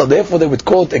 So therefore they would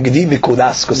call it a gedi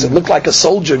mikulas, because it looked like a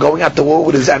soldier going out to war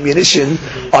with his ammunition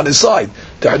on his side.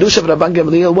 The Hadush of Rabban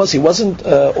Gamliel he wasn't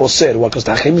osir, because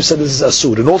the Hachamim said this is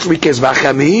asur. In all three cases,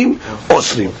 v'achamim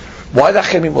osrim. Why the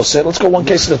Chemim Osir? Let's go one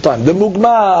case at a time. The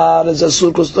Mugmar is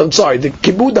Asur, the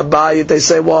Kibud Abayit, they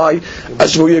say, why?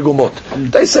 Ashvu Yegumot.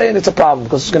 They say, and it's a problem,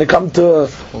 because it's going to come to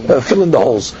fill in the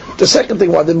holes. The second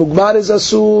thing, why the Mugmar is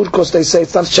Asur, because they say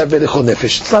it's not Shaveh L'chol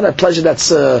Nefesh. It's not a pleasure that's,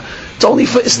 it's only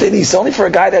for Istenis, it's only for a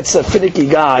guy that's a finicky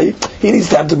guy, he needs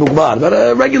to have the Mugmar, but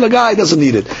a regular guy doesn't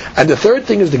need it. And the third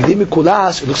thing is the Gdimi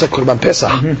Kulas, it looks like Korban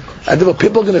Pesach. And then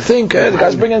people are going to think, the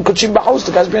guy's bringing Kuchim B'Haus,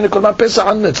 the guy's bringing the Korban Pesach,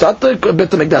 and it's not the Bet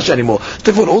HaMikdash anymore.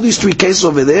 Therefore, all these three cases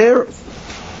over there,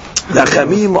 the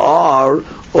Chamim are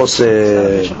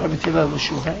Oseh.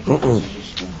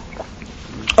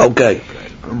 Okay.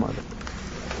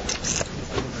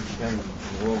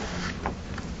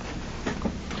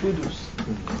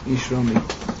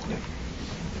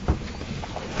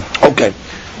 Okay.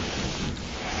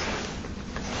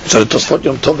 So the Tosfot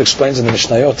Yom Tov explains in the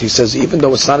Mishnayot, he says, even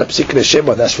though it's not a Psik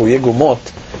Resheva, that's for Yegumot,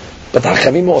 but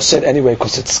Hachamim will say it anyway,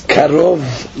 because it's Karov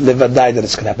Levadai that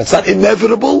it's going to happen. It's not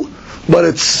inevitable, but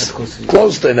it's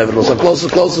close to inevitable. So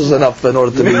close is enough in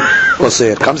order to be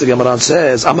Oseh. Comes the Gemara and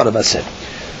says, Amar Rav Aseh.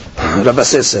 Rav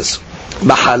Aseh says,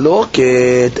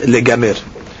 Mahaloket Legamer.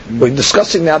 We're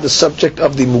discussing now the subject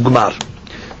of the Mugmar.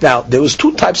 Now, there was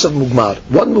two types of Mugmar.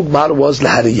 One Mugmar was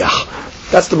Lahariyah.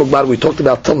 That's the Mugmar we talked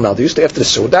about till now. They used to, after the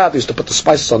Seudah, they used to put the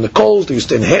spices on the coals, they used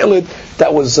to inhale it.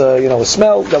 That was, a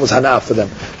smell, that was Hana for them.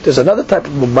 There's another type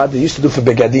of Mugmar they used to do for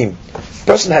Begadim.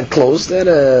 Person had clothes, they had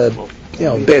a,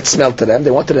 bad smell to them.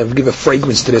 They wanted to give a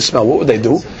fragrance to their smell. What would they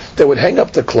do? They would hang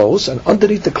up the clothes, and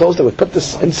underneath the clothes they would put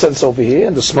this incense over here,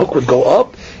 and the smoke would go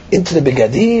up into the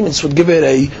Begadim, and this would give it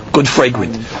a good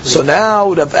fragrance. So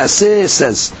now Rav Aseh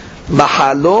says,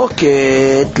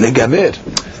 Mahaloket legamer.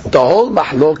 The whole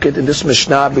mahloket in this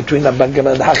Mishnah between the Bangam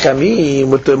and the Hachamim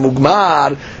with the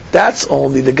Mugmar, that's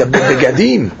only the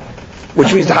Begadim,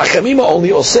 which means the Hachamim are only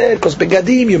Osir, because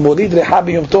Begadim, you molid reha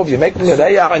b'yom tov, you're making a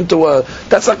reyah into a,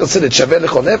 that's not considered Shaveh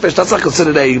L'chol Nefesh, that's not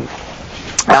considered a,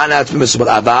 it's permissible.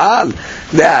 Aval,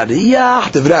 le'ariyah,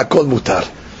 devrei kol mutar.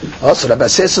 So Rabbi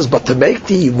says, but to make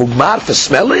the Mugmar for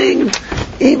smelling,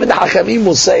 even the Hachamim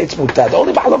will say it's mutar. The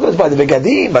only mahloket is by the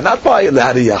Begadim, but not by the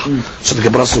Hariyah. So the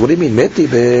Gemara says, what do you mean? Meti,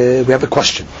 we have a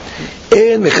question.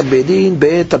 En mechabedin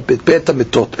beta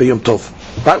mitot b'yom tov.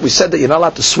 Right? We said that you're not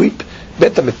allowed to sweep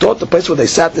beta mitot, the place where they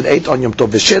sat and ate on Yom Tov.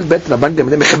 V'shel bet Rabban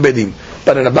Gamliel mechabedim.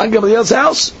 But in Rabban Gamliel's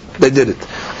house, they did it.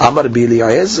 Amar b'Eli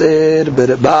Eliezer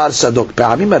b'Bar Sadok.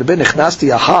 Pe'amim arbe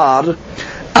nechnasti ahar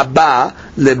Abba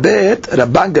lebet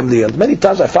Rabban Gamliel. Many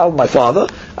times I followed my father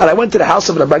and I went to the house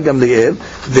of Rabban Gamliel.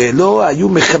 Ve'lo ayu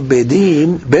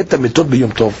mechabedim bet mitot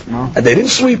b'Yom Tov. And they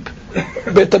didn't sweep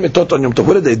bet mitot on Yom Tov.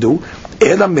 What did they do?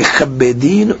 Ela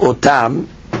mechabedin otam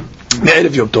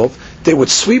me'erev Yom Tov. They would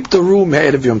sweep the room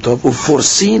me'erev Yom Tov.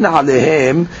 Uforsin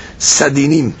alehem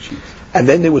sadinim. And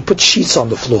then they would put sheets on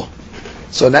the floor.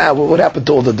 So now, what happened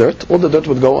to all the dirt? All the dirt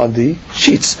would go on the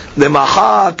sheets.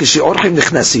 Lemachar kisheorchim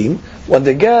nichnasim. When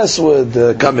the guests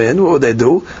would come in, what would they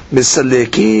do?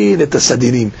 Misalekin et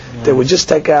sadinim. They would just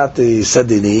take out the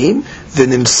sadinim.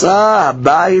 V'nimsa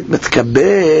habayit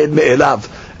mitkabed me'elav.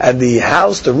 And the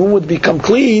house, the room would become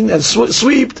clean and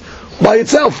swept by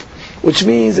itself. Which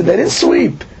means that they didn't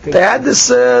sweep. They had this,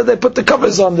 they put the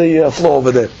covers on the floor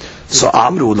over there. So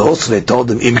Amru lo, so they told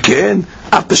them, Imken,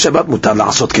 after Shabbat mutar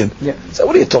la'asot ken. So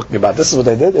what are you talking about? This is what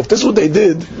they did? If this is what they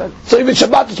did, so even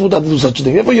Shabbat is mutar to do such a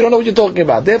thing. Therefore you don't know what you're talking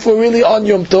about. Therefore really on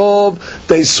Yom Tov,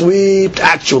 they swept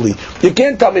actually. You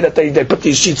can't tell me that they put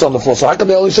these sheets on the floor. So how come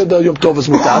they only said that Yom Tov is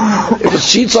mutar? If it's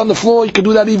sheets on the floor, you can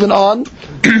do that even on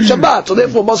Shabbat. So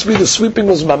therefore must be the sweeping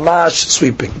was mamash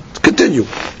sweeping. Continue.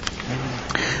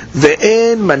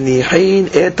 Ve'en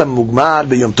manihin et mugmar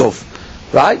b'yom tov.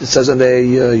 Right? It says, and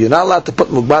you're not allowed to put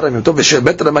mugmar on Yom Tov. V'shel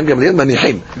bet Rabban Gamliel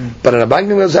manihim. But in Rabban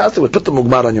Gamliel's house, they would put the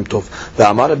mugmar on Yom Tov.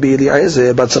 Ve'amar b'Eli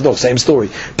Eliezer bar Sadok. Same story.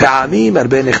 Pe'amim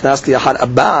arbe nichnasti achar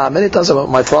abba. Many times about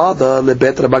my father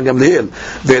lebet Rabban Gamliel.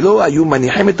 Ve'lo ayu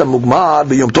manihim et mugmar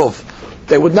b'yom tov.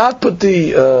 They would not put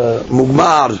the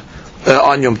mugmar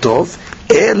on Yom Tov.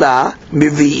 Ela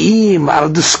mivi'im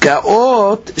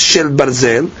ardiskaot shel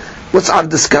barzel. What's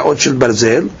ardiskaot shel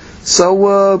barzel?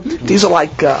 So these are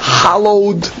like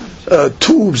hollowed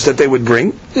tubes that they would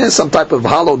bring, some type of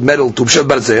hollowed metal tube, shel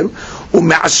barzel.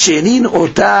 U'ma'ashenin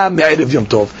ota me'erev Yom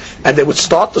Tov, and they would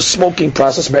start the smoking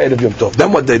process me'erev Yom Tov.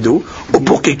 Then what they do?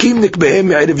 U'pokikim nikbehem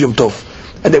me'erev Yom Tov,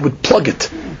 and they would plug it.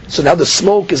 So now the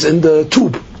smoke is in the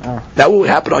tube. That would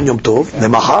happen on Yom Tov.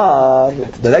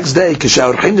 The next day,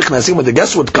 when the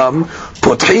guests would come,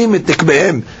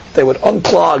 they would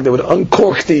unclog, they would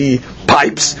uncork the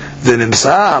pipes. And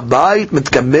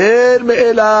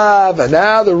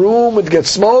now the room would get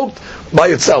smoked by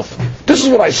itself. This is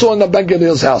what I saw in the Ben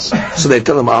Gamliel's house. So they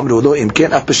tell him, Amru lo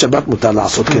imken af b'Shabbat mutar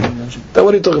la'asot ken. Then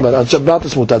what are you talking about? On Shabbat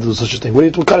is mutar to do such a thing.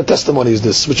 What kind of testimony is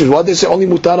this? Which is why they say only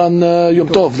mutar on Yom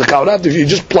Tov. The Kaurat, if you're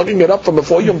just plugging it up from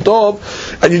before Yom Tov,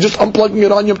 and you're just unplugging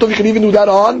it on Yom Tov, you can even do that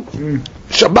on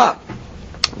Shabbat.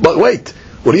 But wait,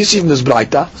 what do you see from this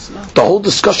Beitza? The whole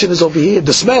discussion is over here,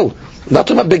 the smell. Not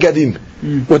talking about begadim.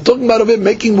 We're talking about it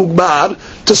making mugmar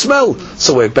to smell.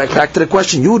 So we're back to the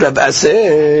question. You just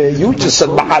said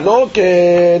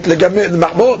mahaloket legamer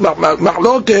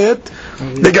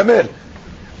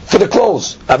for the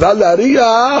clothes. What are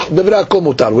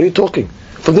you talking?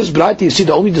 From this Beitza, you see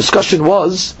the only discussion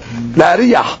was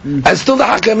la'ariyah, and still the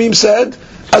hakamim said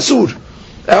asur.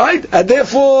 Alright? And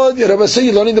therefore, you're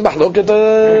learning the mahloket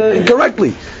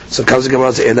incorrectly. So comes the Gemara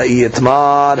and says, if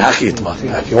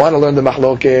you want to learn the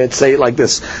mahloket, say it like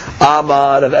this.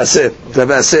 Amar Rav Aseh. Rav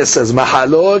Aseh says,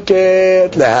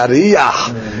 mahaloket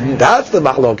lehariyah. That's the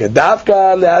mahloket.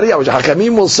 Davka lehariyah. Which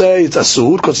Hakamim will say it's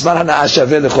asur, because it's not hana'ah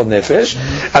shaveh lechol nefesh.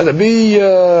 And the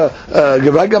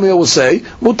Gemara Gamliel will say,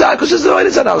 mutar, because it's the way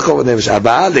it's hana'ah lechol nefesh.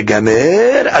 Abba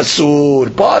legamer asur.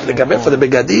 But legamer for the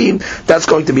begadim, that's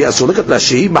going to be asur. Look at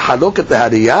Rashi. Mahaloket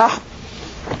lehariyah.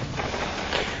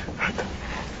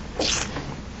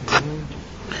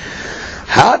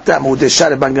 מעמוד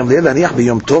שער בן גמליאל להניח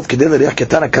ביום טוב כדי לריח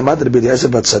קטן הקמד רבי אליעזר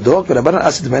בצדוק ורבנן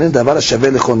אסד מעניין דבר השווה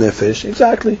לכל נפש.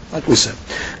 Exactly, like we said.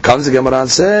 Comes the Gemara and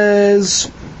says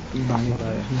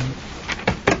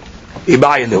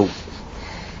איבעי אלוהו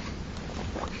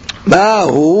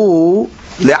מהו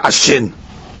לעשן?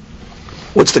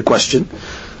 What's the question?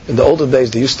 In the olden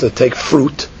days they used to take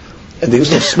fruit and they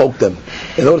used to smoke them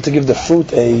in order to give the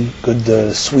fruit a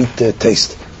good sweet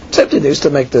taste. Same thing, they used to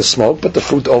make the smoke, put the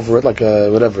fruit over it, like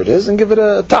whatever it is, and give it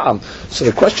a ta'am. So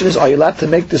the question is, are you allowed to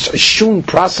make this shun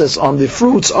process on the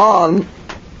fruits on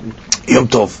Yom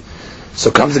Tov? So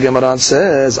comes the Gemara and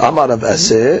says, Amar Rav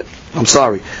Aseh, I'm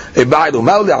sorry, Ibaidu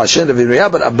Ma'uli Hashem Rav Yirmiyah,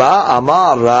 but Abba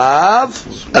Amar Rav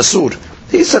Asur.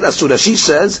 He said Asur. She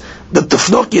says, the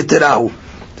Tufnok Yetirahu.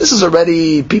 This is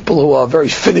already people who are very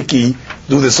finicky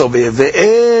do this over here.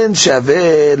 Ve'en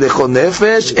shaveh lechol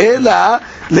nefesh ela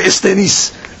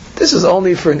le'estenis. This is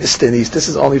only for an istenis. This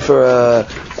is only for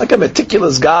like a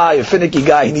meticulous guy, a finicky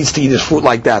guy. He needs to eat his fruit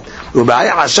like that. What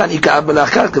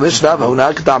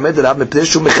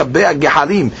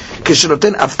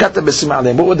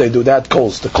would they do? They had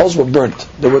coals. The coals were burnt.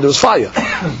 There was fire.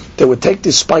 They would take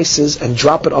these spices and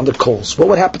drop it on the coals. What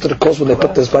would happen to the coals when they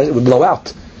put the spices? It would blow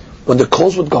out. When the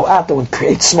coals would go out, they would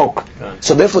create smoke.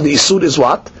 So therefore the isur is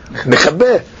what?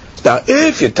 Mechabeh. Now,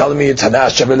 if you're telling me it's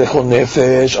hana'ah shaveh lechol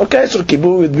nefesh, okay, so the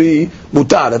kibbuh would be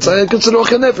mutar. That's considered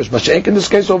ochel nefesh. But in this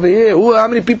case over here, how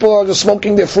many people are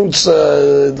smoking their fruits?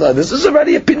 This is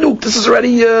already a pinuk. This is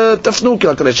already tafnuk,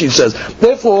 like Rashi says.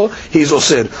 Therefore, he's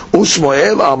osir.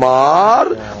 Ushmoel amar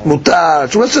mutar.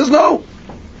 Shmuel says no.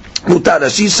 Mutar.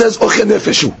 Rashi says ochel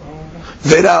nefeshu.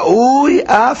 Vera'ui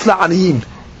af la'aniyim.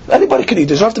 Anybody can eat.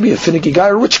 Doesn't have to be a finicky guy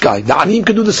or a rich guy. The anim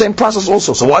can do the same process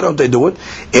also. So why don't they do it?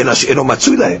 They don't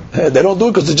do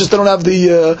it because they just don't have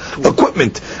the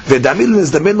equipment.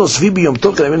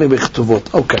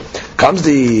 Okay. Comes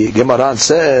the Gemara and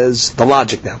says the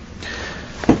logic now.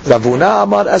 Ravuna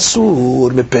amar asur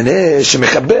mipnei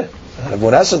shemechabeh.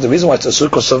 Ravuna says the reason why it's asur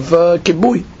because of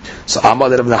kibui. So amar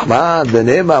Rav Nachman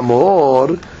b'nei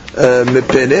mamor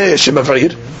mipnei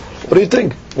shemavrir. What do you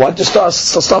think? Why don't you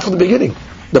start from the beginning?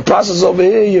 The process over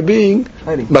here, you're being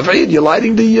mav'id, you're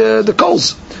lighting the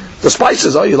coals, the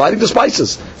spices. You're lighting the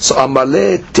spices. So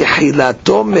amale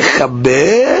tehilato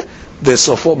mechabeh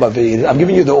v'sofo mav'id. I'm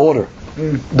giving you the order.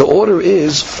 The order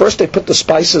is first they put the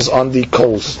spices on the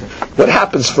coals. What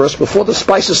happens first? Before the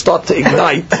spices start to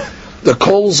ignite, the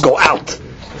coals go out.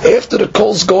 After the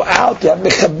coals go out, you have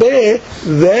mechabeh.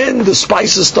 Then the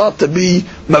spices start to be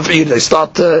mav'id. They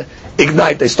start to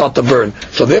ignite, they start to burn.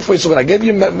 So therefore, when I give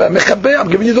you mechabeh, I'm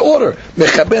giving you the order.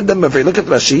 Mechabeh and then mav'id. Look at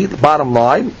Rashi, the bottom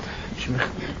line.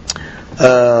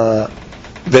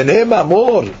 V'nei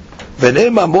mamor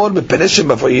mepnei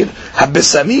shemav'id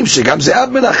habesamim shegam ze'av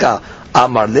melacha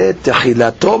amar le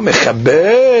techilato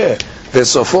mechabeh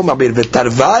v'sofo mav'id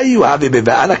v'tarvai u'havi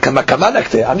b've'ana kama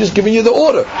nakte. I'm just giving you the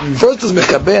order. First is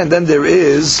mechabeh and then there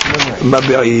is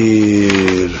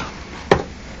mav'id.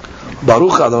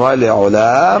 Baruch Adonai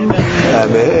le'olam.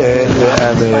 Amen.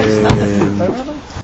 Amen.